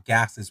these hot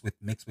gases with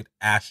mixed with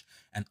ash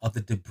and other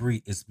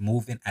debris is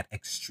moving at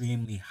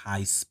extremely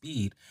high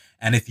speed.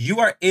 And if you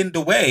are in the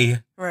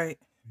way, Right.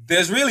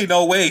 there's really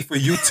no way for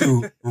you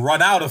to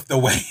run out of the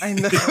way. I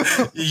know.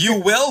 You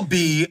will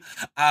be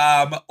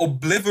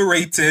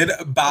obliterated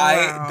by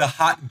the Wow.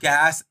 hot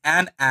gas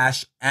and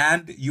ash,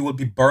 and you will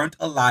be burnt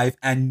alive.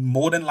 And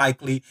more than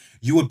likely,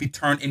 you would be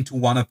turned into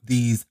one of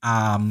these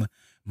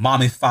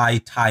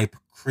mummified type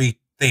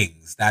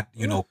things that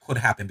Ooh, could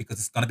happen, because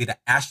it's going to be the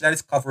ash that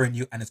is covering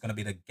you, and it's going to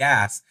be the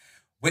gas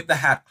with the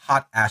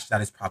hot ash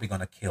that is probably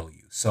going to kill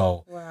you.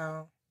 So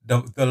wow.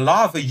 the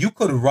lava you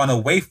could run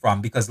away from,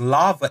 because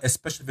lava,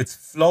 especially if it's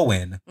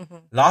flowing, Hmm.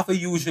 lava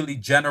usually,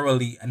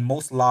 generally, and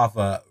most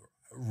lava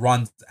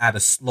runs at a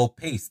slow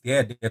pace.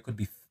 There could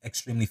be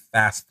extremely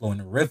fast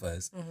flowing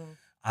rivers.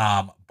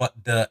 Hmm. But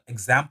the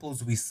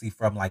examples we see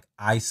from like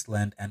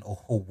Iceland and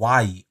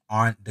Hawaii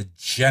aren't the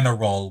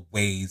general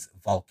ways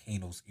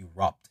volcanoes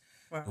erupt.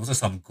 Wow. Those are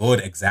some good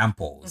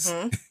examples.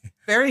 Hmm.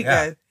 Very Yeah.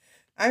 good.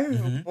 I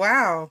Hmm.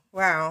 wow,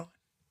 wow.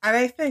 And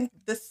I think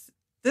this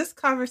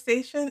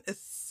conversation is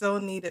so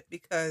needed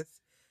because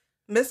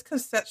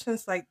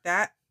misconceptions like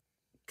that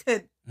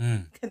could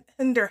Mm. can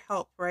hinder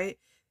help, right?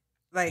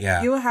 Like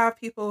Yeah. you will have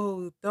people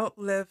who don't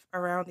live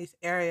around these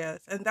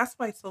areas, and that's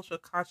why social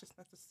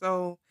consciousness is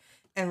so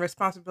and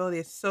responsibility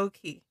is so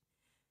key.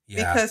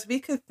 Yeah. Because we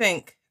could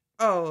think,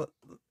 oh,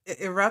 it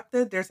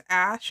erupted, there's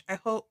ash. I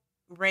hope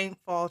rain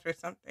falls or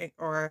something,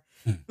 or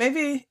Hmm.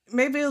 maybe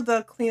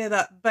they'll clean it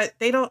up, but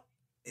they don't.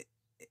 It,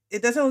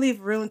 it doesn't leave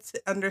room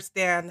to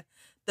understand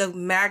the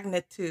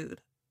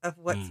magnitude of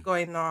what's Mm.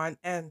 going on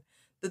and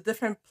the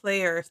different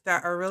players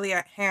that are really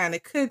at hand.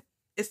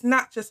 It's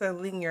not just a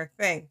linear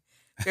thing.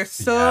 There's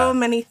so Yeah.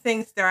 many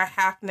things that are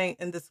happening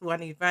in this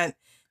one event,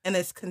 and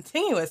it's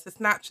continuous. It's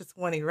not just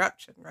one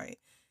eruption, right?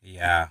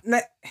 Yeah.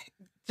 Not,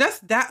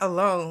 just that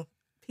alone,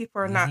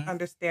 people are not Hmm.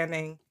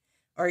 understanding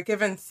or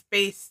given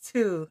space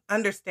to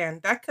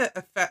understand. That could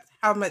affect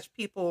how much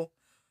people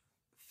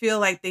feel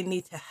like they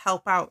need to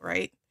help out,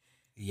 right?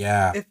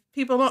 Yeah. If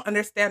people don't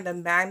understand the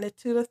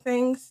magnitude of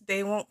things,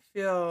 they won't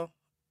feel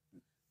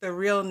the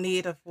real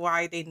need of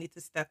why they need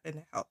to step in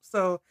and help.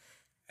 So,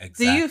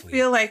 do you Exactly.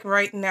 feel like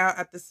right now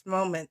at this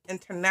moment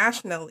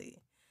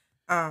internationally,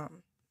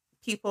 um,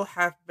 people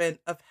have been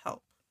of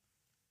help?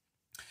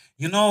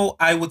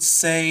 I would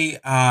say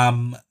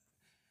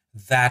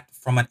that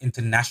from an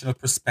international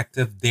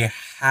perspective, there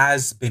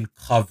has been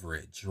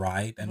coverage,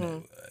 right? And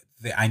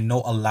Hmm. I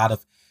know a lot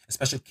of,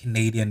 especially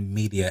Canadian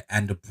media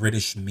and the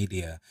British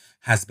media,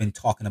 has been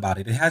talking about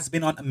it. It has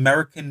been on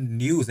American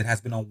news. It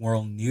has been on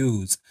world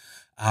news,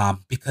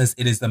 because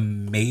it is a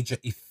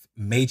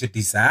major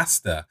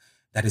disaster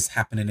that is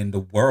happening in the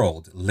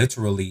world.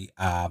 Literally,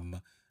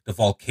 the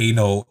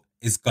volcano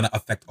is going to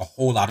affect a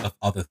whole lot of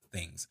other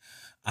things.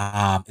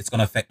 It's going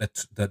to affect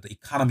the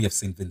economy of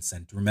St.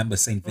 Vincent. Remember,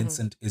 St. Hmm.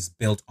 Vincent is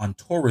built on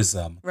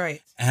tourism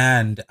Right.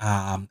 and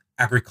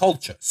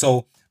agriculture.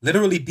 So,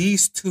 literally,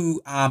 these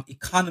two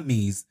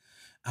economies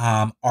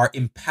are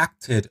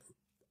impacted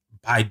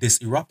by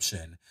this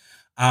eruption.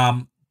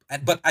 Um,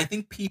 but I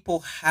think people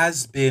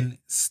has been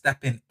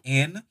stepping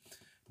in.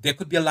 There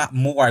could be a lot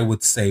more, I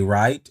would say,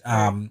 right?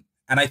 Right.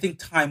 And I think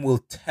time will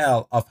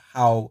tell of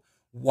how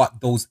what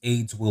those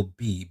aids will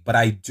be. But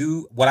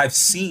what I've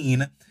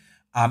seen,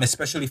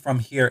 especially from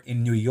here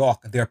in New York,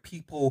 there are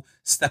people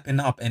stepping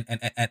up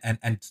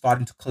and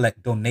starting to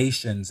collect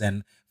donations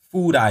and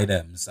food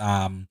items.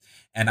 And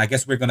I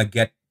guess we're gonna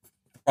get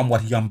from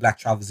what Young Black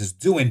Travelers is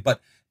doing,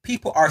 but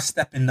people are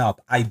stepping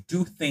up. I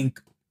do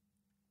think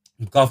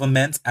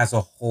governments as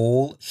a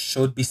whole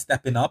should be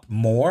stepping up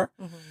more,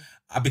 Hmm.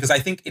 because I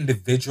think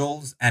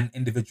individuals and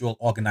individual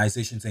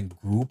organizations and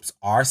groups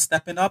are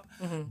stepping up,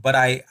 Hmm. but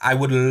I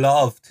would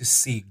love to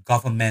see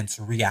governments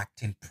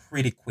reacting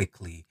pretty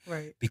quickly,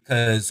 Right.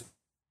 because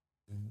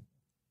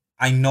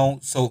I know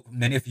so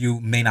many of you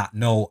may not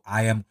know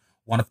I am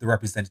one of the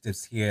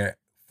representatives here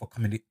for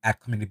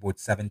Community Board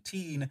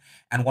 17,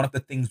 and one of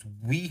the things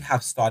we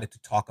have started to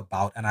talk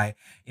about, and I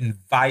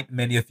invite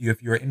many of you,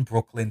 if you're in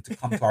Brooklyn, to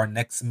come to our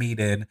next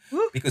meeting,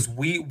 Woo. because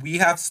we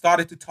have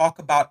started to talk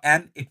about,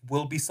 and it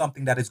will be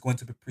something that is going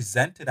to be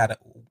presented at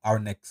our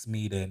next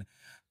meeting,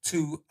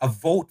 to a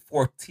vote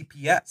for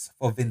TPS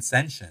for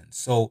Vincentian.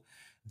 So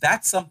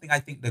that's something I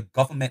think the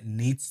government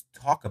needs to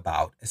talk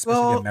about,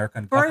 especially the Well,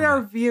 American for our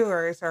government.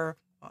 viewers, or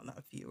well,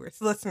 not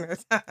viewers,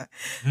 listeners,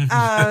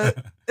 uh,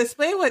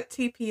 explain what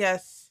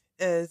TPS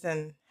is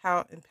and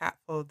how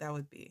impactful that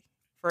would be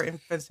for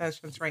infant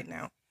sessions right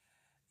now.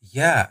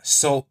 Yeah,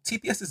 so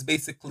TPS is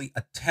basically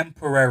a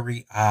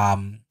temporary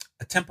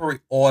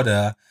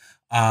order,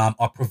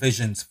 or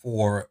provisions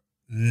for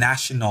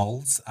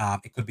nationals.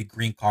 It could be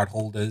green card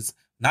holders.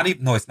 Not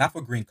even no, it's not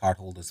for green card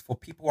holders. For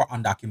people who are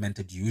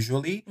undocumented,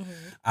 usually,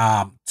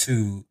 Hmm.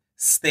 to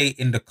stay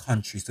in the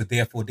country. So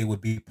therefore, they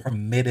would be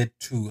permitted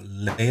to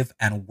live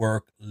and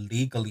work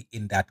legally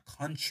in that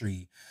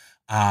country,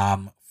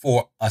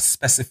 for a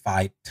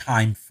specified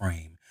time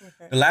frame.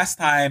 Okay. The last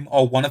time,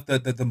 or one of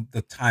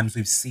the times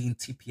we've seen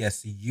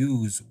TPS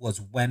used,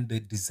 was when the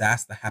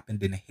disaster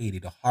happened in Haiti.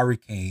 The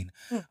hurricane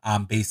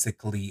Hmm.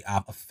 basically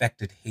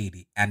affected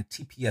Haiti, and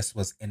TPS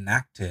was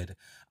enacted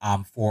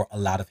for a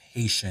lot of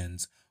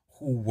Haitians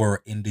who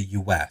were in the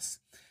US.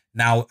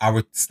 Now,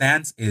 our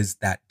stance is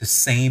that the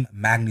same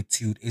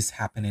magnitude is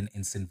happening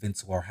in St.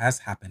 Vincent, or has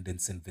happened in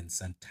St.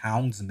 Vincent.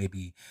 Towns may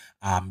be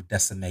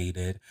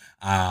decimated,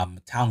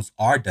 towns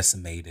are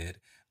decimated.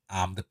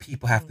 The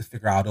people have to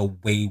figure out a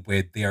way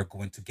where they are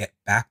going to get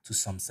back to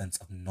some sense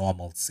of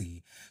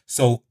normalcy.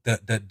 So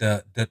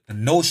the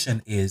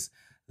notion is,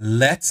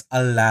 let's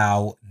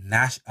allow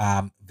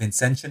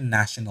Vincentian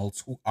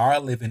nationals who are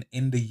living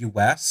in the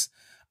US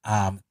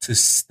to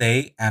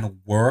stay and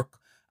work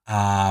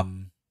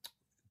um,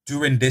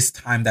 during this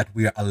time that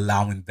we are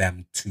allowing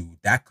them to.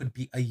 That could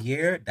be a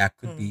year, that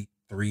could Mm. be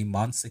 3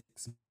 months,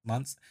 6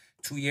 months,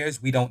 2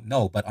 years, we don't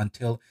know. But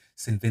until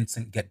St.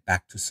 Vincent get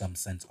back to some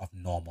sense of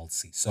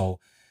normalcy. So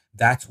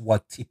that's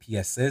what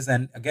TPS is.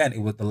 And again, it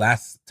was the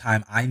last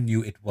time I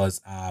knew it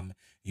was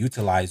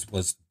utilized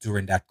was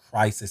during that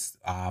crisis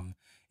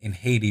in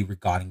Haiti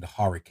regarding the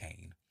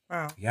hurricane.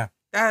 Wow. Yeah.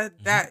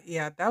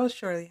 Mhm. That would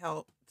surely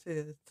help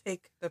to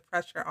take the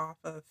pressure off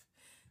of,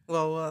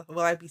 well, will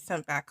I be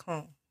sent back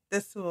home?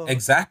 This will,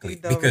 Exactly,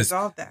 because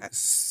resolve that.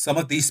 some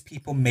of these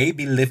people may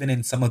be living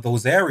in some of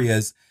those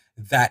areas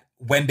that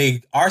when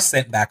they are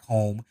sent back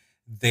home,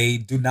 they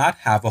do not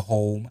have a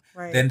home.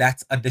 Right. Then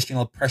that's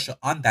additional pressure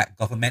on that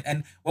government.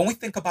 And when we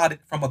think about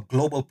it from a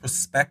global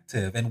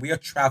perspective, and we are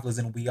travelers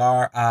and we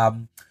are,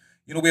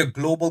 we are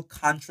global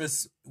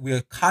conscious, we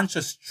are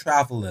conscious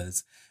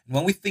travelers. And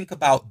when we think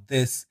about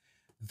this,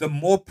 the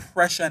more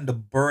pressure and the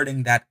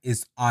burden that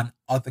is on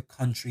other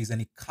countries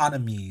and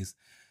economies,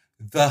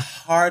 the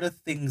harder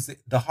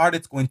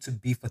it's going to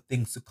be for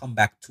things to come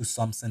back to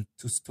some sense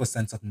to a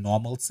sense of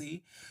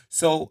normalcy.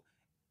 So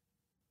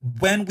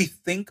when we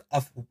think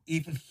of,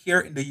 even here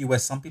in the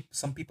US,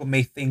 some people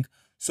may think,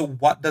 so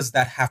what does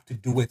that have to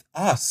do with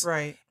us?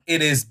 Right.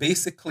 It is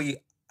basically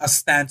a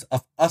stance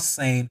of us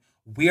saying,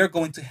 we are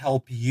going to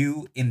help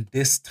you in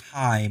this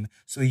time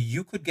so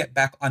you could get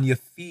back on your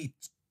feet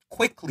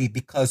quickly,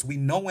 because we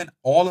know when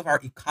all of our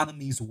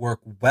economies work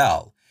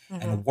well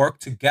Mm-hmm. and work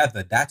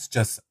together, that's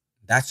just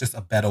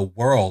a better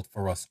world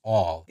for us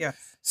all. Yes.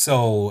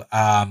 So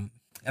and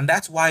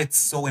that's why it's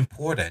so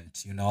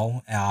important.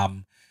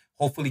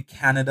 Hopefully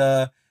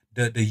Canada,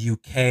 the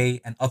UK,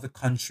 and other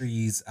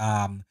countries,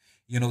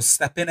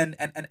 step in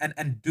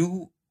and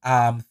do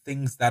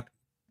things that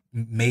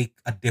make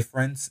a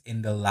difference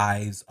in the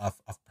lives of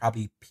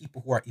probably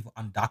people who are even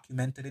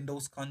undocumented in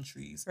those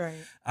countries.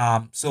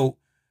 Right. So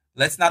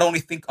let's not only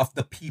think of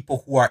the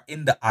people who are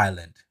in the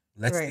island,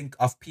 let's Right. think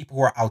of people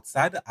who are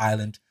outside the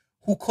island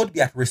who could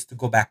be at risk to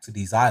go back to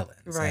these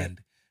islands. Right.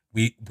 And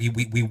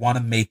we want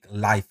to make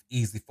life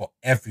easy for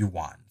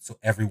everyone so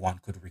everyone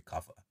could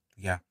recover.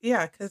 Yeah.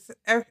 Yeah, because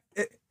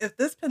if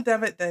this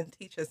pandemic then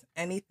teaches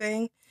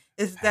anything,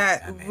 is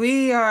that Pandemic.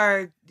 we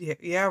are,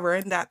 yeah, we're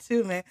in that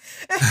too, man.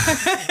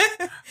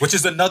 Which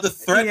is another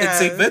threat in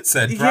St. Yeah.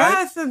 Vincent, right?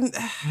 Yes, and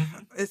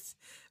Mhm. it's,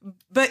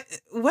 but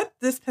what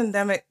this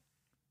pandemic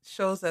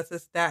shows us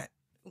is that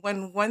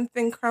when one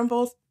thing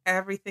crumbles,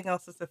 everything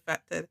else is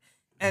affected.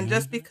 And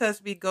just Mhm.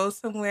 because we go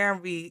somewhere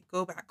and we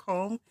go back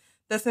home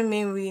doesn't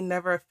mean we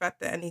never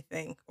affected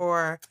anything.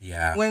 Or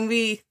Yeah. when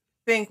we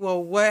think,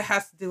 well, what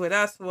has to do with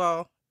us?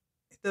 Well,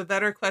 the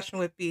better question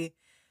would be,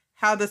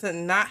 how does it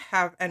not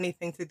have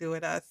anything to do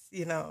with us?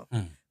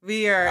 Hmm.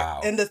 We are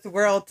Wow. in this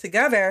world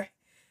together.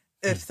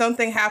 If Hmm.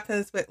 something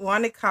happens with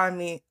one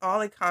economy,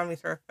 all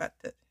economies are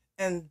affected.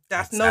 And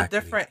that's no Exactly.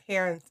 different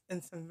here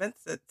in St.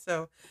 Vincent.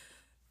 So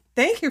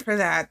thank you for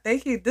that.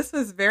 Thank you. This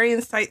was very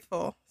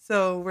insightful.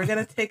 So we're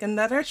going to take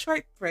another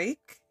short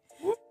break.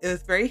 It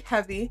was very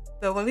heavy.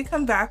 So when we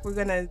come back, we're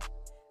going to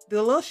do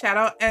a little shout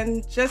out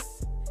and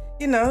just,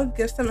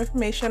 give some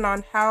information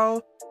on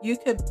how you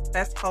could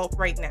best help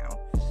right now.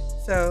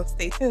 So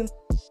stay tuned.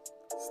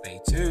 Stay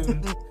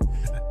tuned.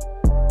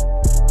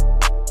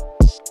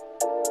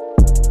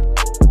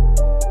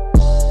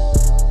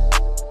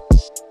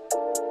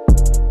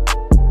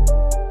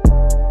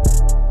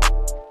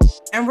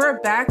 And we're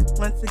back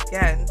once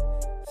again.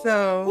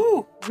 So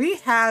Woo. we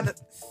had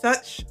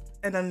such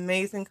an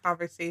amazing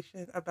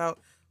conversation about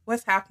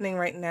what's happening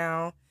right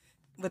now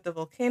with the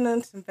volcano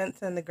in St.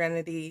 Vincent and the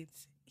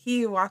Grenadines.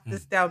 He walked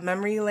us Hmm. down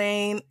memory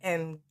lane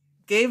and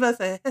gave us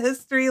a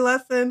history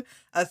lesson,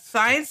 a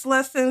science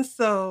lesson.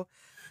 So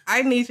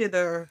I need you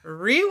to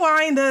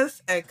rewind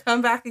us and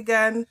come back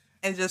again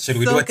and just Should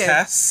we do a soak in.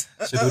 test?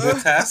 Should we do a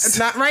test?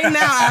 Not right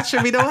now,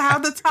 Asher. We don't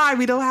have the time.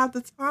 We don't have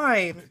the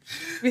time.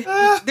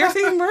 There's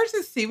an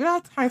emergency. We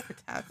don't have time for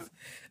tests.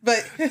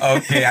 But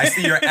Okay, I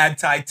see you're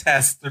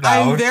anti-test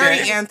now. I'm very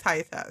Okay.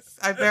 anti-test.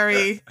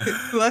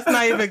 Let's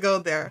not even go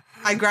there.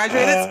 I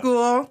graduated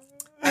school.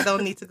 I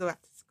don't need to go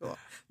back to school.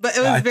 But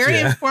it was very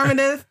Gotcha.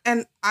 informative,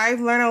 and I've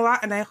learned a lot,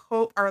 and I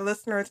hope our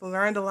listeners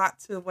learned a lot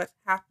too of what's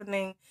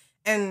happening,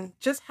 and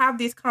just have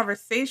these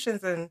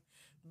conversations and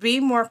be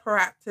more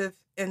proactive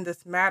in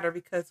this matter,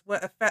 because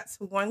what affects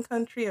one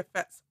country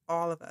affects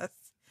all of us.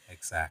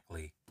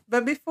 Exactly.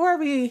 But before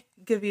we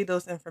give you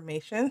those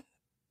information,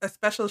 a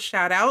special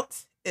shout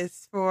out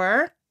is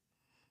for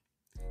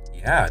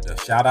Yeah, the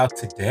shout out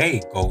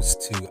today goes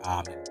to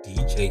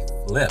DJ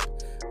Flip.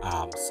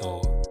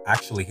 So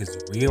actually his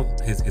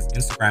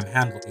Instagram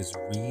handle is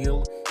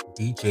real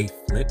DJ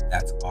Flip.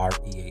 That's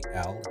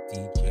Real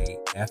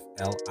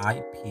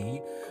DJFLIP.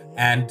 Mhm.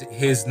 And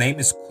his name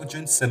is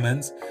Kudrin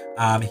Simmons.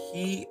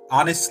 He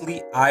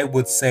honestly, I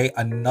would say,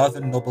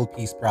 another Nobel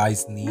Peace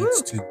Prize needs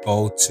Woo. to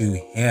go to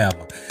him.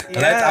 I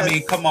Yes.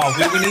 mean, come on,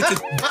 we need to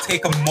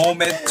take a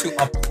moment to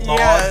applaud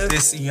Yes.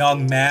 this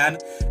young man.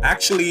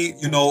 Actually,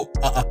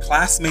 a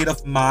classmate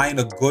of mine,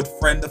 a good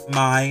friend of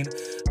mine,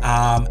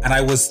 and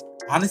I was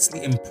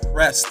honestly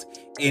impressed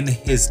in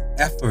his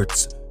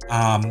efforts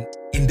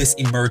in this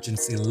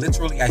emergency.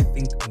 Literally, I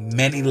think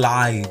many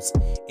lives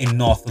in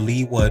North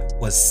Leawood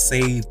was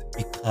saved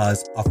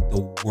because of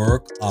the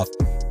work of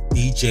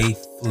DJ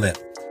Flip.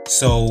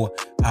 So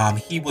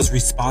he was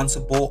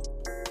responsible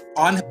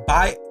on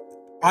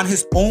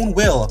his own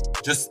will,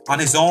 just on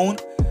his own,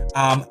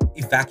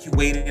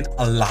 evacuating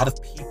a lot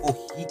of people.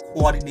 He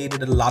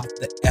coordinated a lot of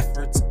the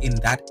efforts in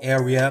that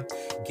area,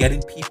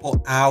 getting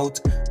people out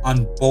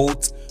on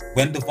boats.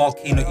 When the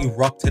volcano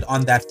erupted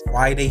on that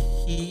Friday,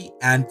 he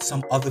and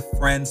some other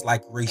friends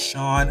like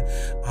Rayshawn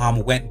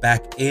went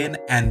back in,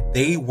 and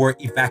they were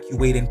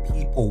evacuating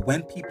people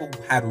when people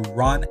had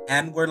run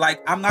and were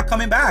like, I'm not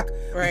coming back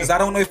because I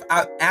don't know if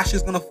ash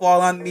is going to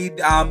fall on me,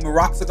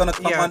 rocks are going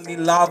to come on me,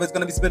 lava is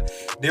going to be spilled.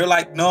 They're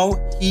like, no,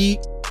 he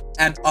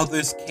and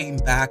others came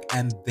back,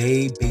 and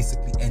they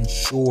basically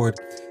ensured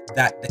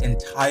that the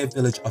entire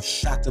village of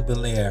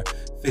Chateaubelair,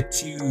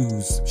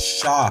 Fituse,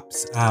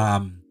 shops,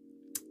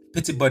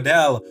 Petit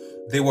Bordel,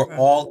 they were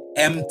all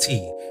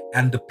empty.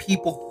 And the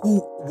people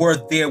who were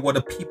there were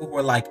the people who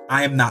were like,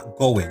 I am not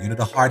going,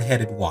 the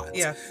hard-headed ones.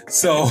 Yeah.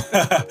 So,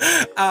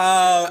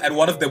 and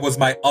one of them was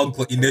my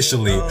uncle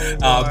initially.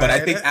 But I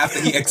think after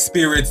he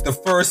experienced the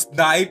first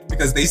night,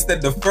 because they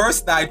said the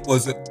first night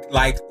was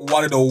like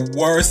one of the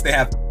worst they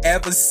have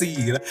ever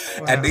seen.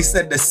 Wow. And they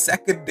said the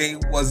second day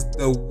was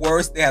the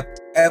worst they have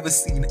ever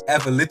seen,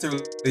 ever.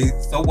 Literally,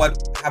 someone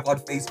have on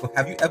Facebook,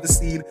 have you ever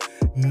seen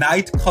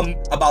night come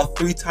about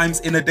 3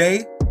 times in a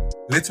day?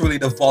 Literally,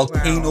 the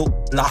volcano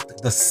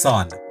blocked the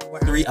sun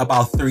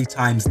about 3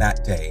 times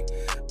that day.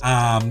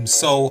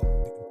 So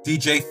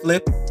DJ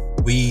Flip,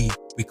 we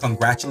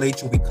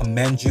congratulate you, we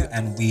commend you,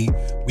 and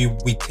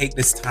we take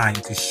this time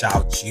to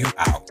shout you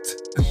out.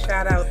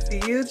 Shout out to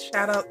you.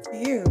 Shout out to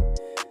you.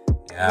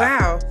 Yeah.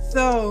 Wow.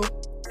 So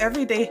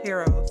everyday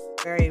heroes,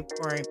 very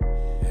important.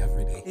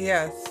 Everyday.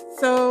 Yes.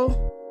 So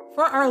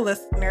for our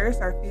listeners,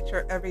 our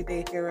future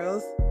everyday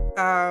heroes,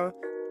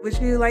 would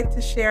you like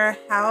to share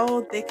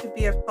how they could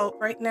be of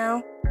help right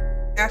now,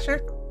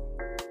 Asher?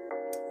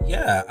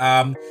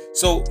 Yeah.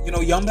 So,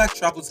 Young Black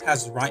Travelers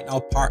has right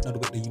now partnered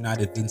with the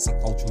United Vinci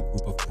Cultural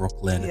Group of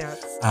Brooklyn.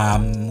 Yes.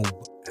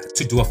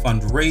 To do a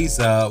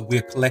fundraiser.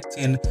 We're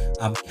collecting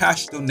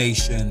cash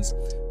donations.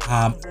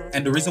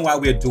 And the reason why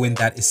we're doing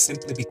that is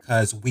simply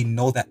because we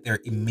know that there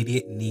are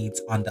immediate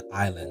needs on the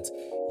island.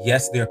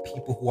 Yes, there are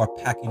people who are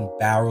packing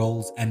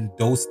barrels, and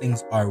those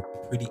things are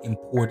pretty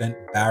important,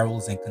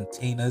 barrels and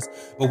containers.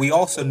 But we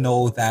also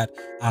know that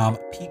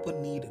people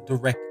need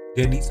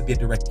there needs to be a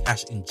direct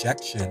cash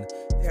injection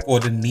for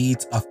the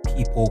needs of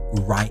people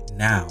right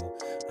now.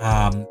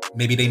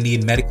 Maybe they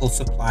need medical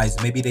supplies.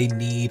 Maybe they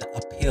need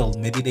a pill.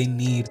 Maybe they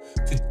need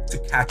to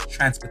catch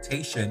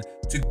transportation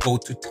to go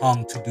to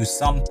Tongue to do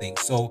something.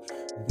 So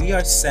we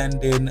are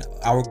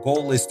our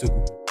goal is to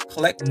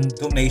collect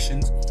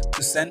donations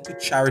to send to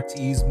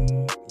charities.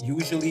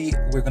 Usually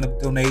we're going to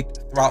donate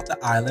throughout the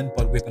island,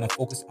 but we're going to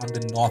focus on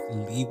the North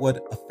Leawood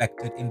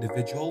affected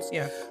individuals.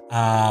 Yeah.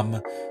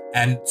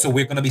 And so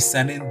we're going to be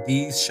sending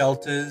these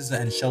shelters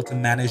and shelter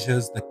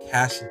managers the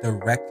cash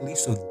directly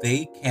so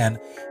they can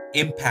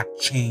impact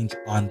change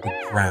on the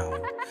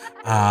ground.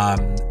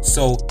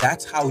 So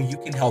that's how you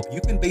can help.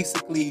 You can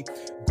basically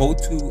go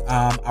to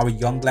our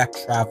Young Black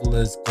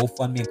Travelers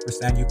GoFundMe, and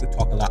Chrisanne, you could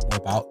talk a lot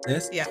more about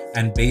this. Yes.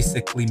 And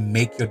basically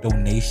make your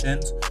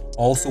donations.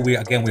 Also, we're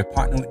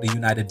partnering with the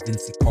United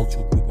Vinci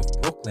Cultural Group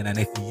of Brooklyn. And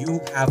if you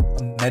have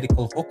a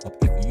medical hookup,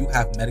 if you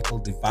have medical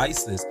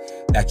devices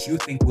that you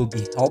think will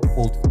be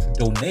helpful to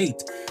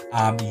donate,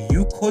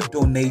 you could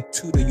donate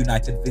to the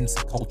United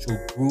Vinci Cultural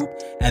Group,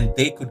 and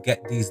they could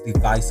get these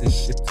devices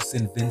shipped to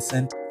St.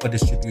 Vincent for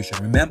distribution.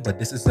 Remember,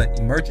 this is an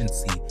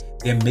emergency.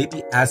 There may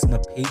be asthma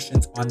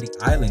patients on the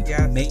island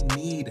who may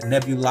need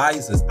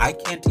nebulizers. I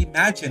can't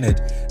imagine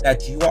it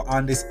that you are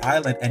on this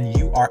island and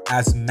you are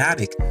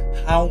asthmatic.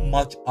 How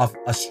much of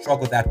a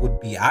struggle that would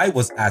be. I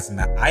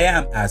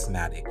am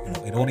asthmatic.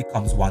 It only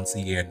comes once a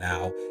year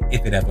now,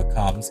 if it ever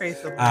comes.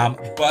 Praise the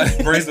Lord. But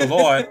praise the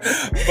Lord.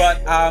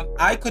 But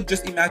I could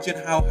just imagine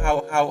how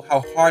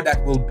hard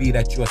that will be,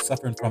 that you are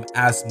suffering from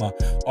asthma,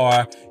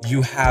 or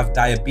you have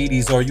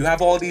diabetes, or you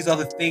have all these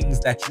other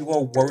things that you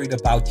are worried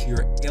about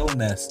your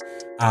illness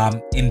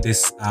in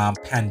this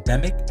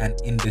pandemic and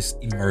in this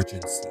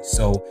emergency.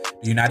 So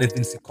the United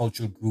Vinci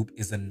Cultural Group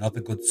is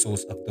another good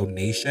source of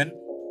donation.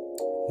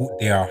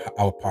 They are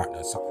our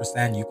partners. So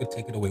Chrisanne, you could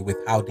take it away with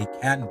how they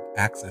can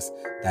access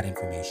that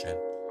information.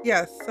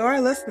 Yes. So our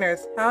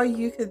listeners, how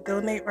you could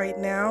donate right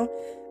now,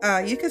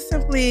 you could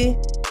simply,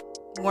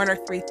 1 or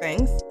 3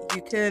 things.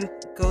 You can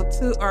go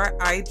to our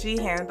IG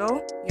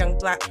handle, Young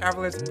Black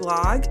Travelers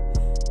Blog.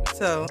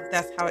 So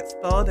that's how it's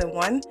spelled in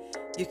one.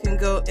 You can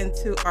go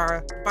into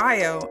our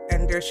bio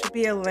and there should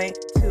be a link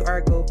to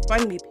our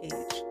GoFundMe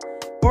page.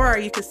 Or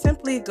you could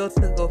simply go to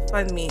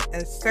GoFundMe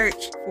and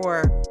search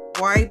for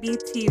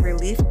YBT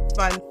Relief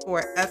Fund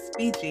for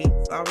SBG.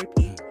 So I'll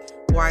repeat,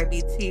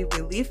 YBT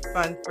Relief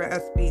Fund for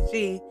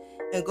SBG.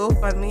 And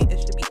GoFundMe, it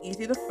should be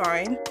easy to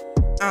find.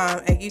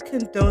 And you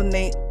can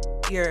donate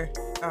your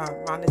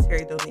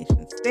monetary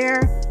donations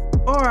there.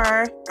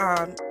 Or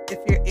if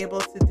you're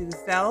able to do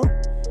Zelle,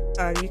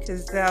 you can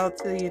Zelle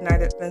to the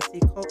United Vinci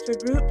Culture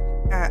Group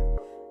at,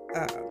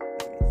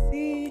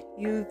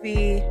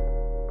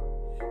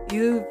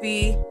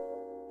 UVCG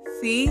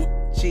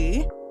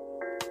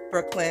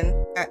Brooklyn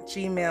at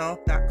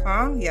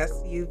gmail.com. Yes,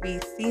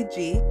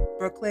 UVCG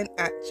Brooklyn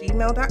at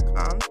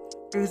gmail.com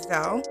through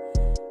Zelle.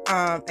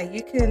 And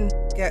you can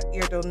get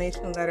your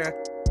donation letter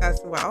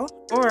as well.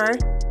 Or,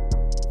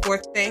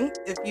 fourth thing,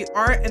 if you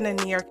are in the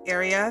New York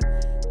area,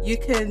 you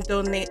can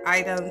donate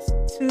items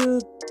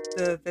to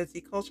the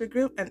Vinci Culture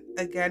Group. And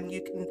again,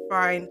 you can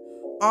find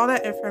all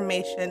that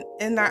information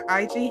in our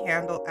IG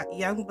handle at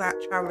Young Black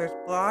Travelers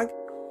Blog.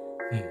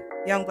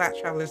 Young Black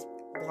Travelers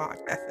Blog,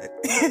 that's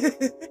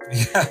it.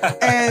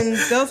 And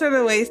those are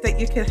the ways that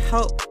you can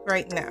help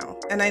right now.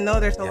 And I know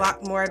there's a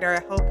lot more that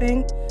are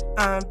helping.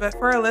 But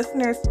for our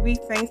listeners, we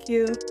thank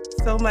you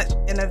so much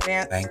in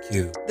advance. Thank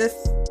you.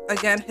 This,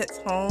 again, hits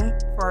home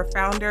for our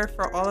founder,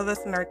 for all of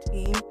us in our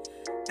team.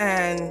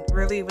 And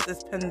really with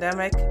this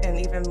pandemic and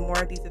even more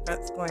of these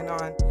events going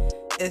on,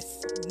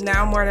 it's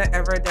now more than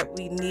ever that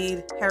we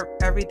need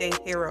everyday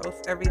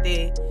heroes,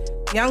 everyday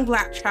young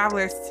Black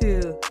travelers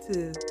to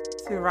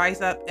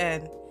rise up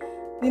and,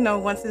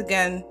 once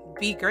again,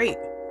 be great.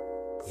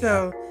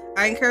 So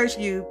I encourage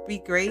you, be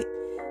great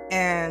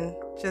and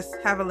just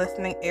have a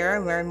listening ear,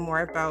 learn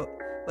more about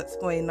what's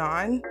going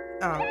on,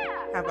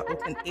 have an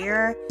open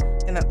ear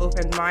and an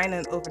open mind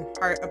and open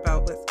heart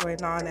about what's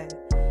going on. And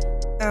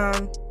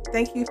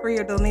thank you for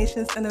your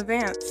donations in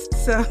advance.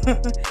 So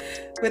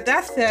with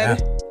that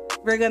said,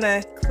 we're going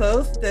to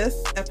close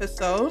this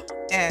episode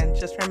and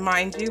just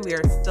remind you we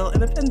are still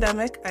in a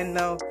pandemic. I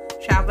know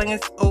traveling is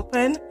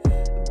open,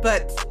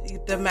 but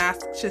the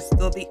mask should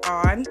still be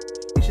on.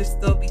 You should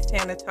still be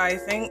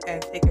sanitizing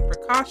and taking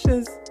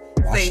precautions.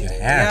 Wash your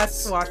hands.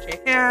 Yes, wash your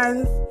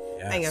hands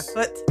and your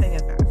foot and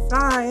your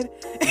backside.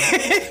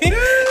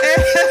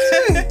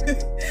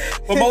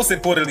 But most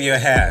importantly, your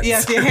hands.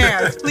 Yes, your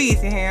hands.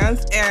 Please, your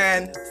hands.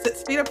 And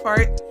 6 feet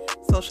apart,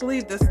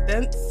 socially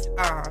distance.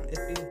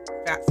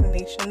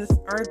 Vaccinations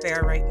are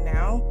there right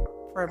now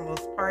for the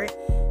most part.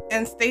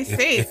 And stay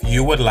safe. If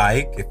you would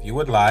like,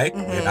 we're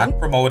not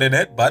promoting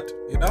it, but,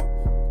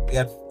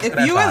 if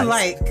you would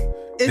like,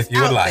 it's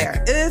out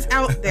there. It is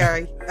out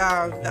there.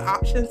 The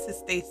option to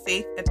stay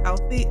safe and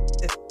healthy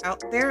is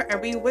out there,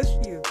 and we wish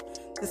you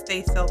to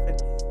stay safe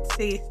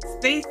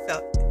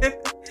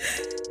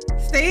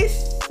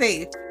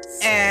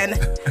and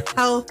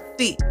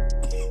healthy.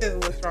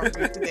 What's wrong with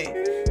me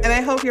today? And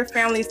I hope your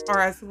families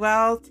are as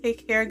well.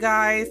 Take care,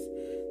 guys.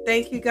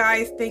 Thank you,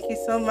 guys. Thank you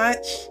so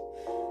much.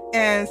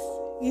 And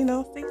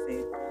stay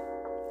safe.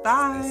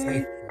 Bye. Stay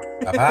safe.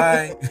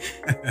 Bye-bye.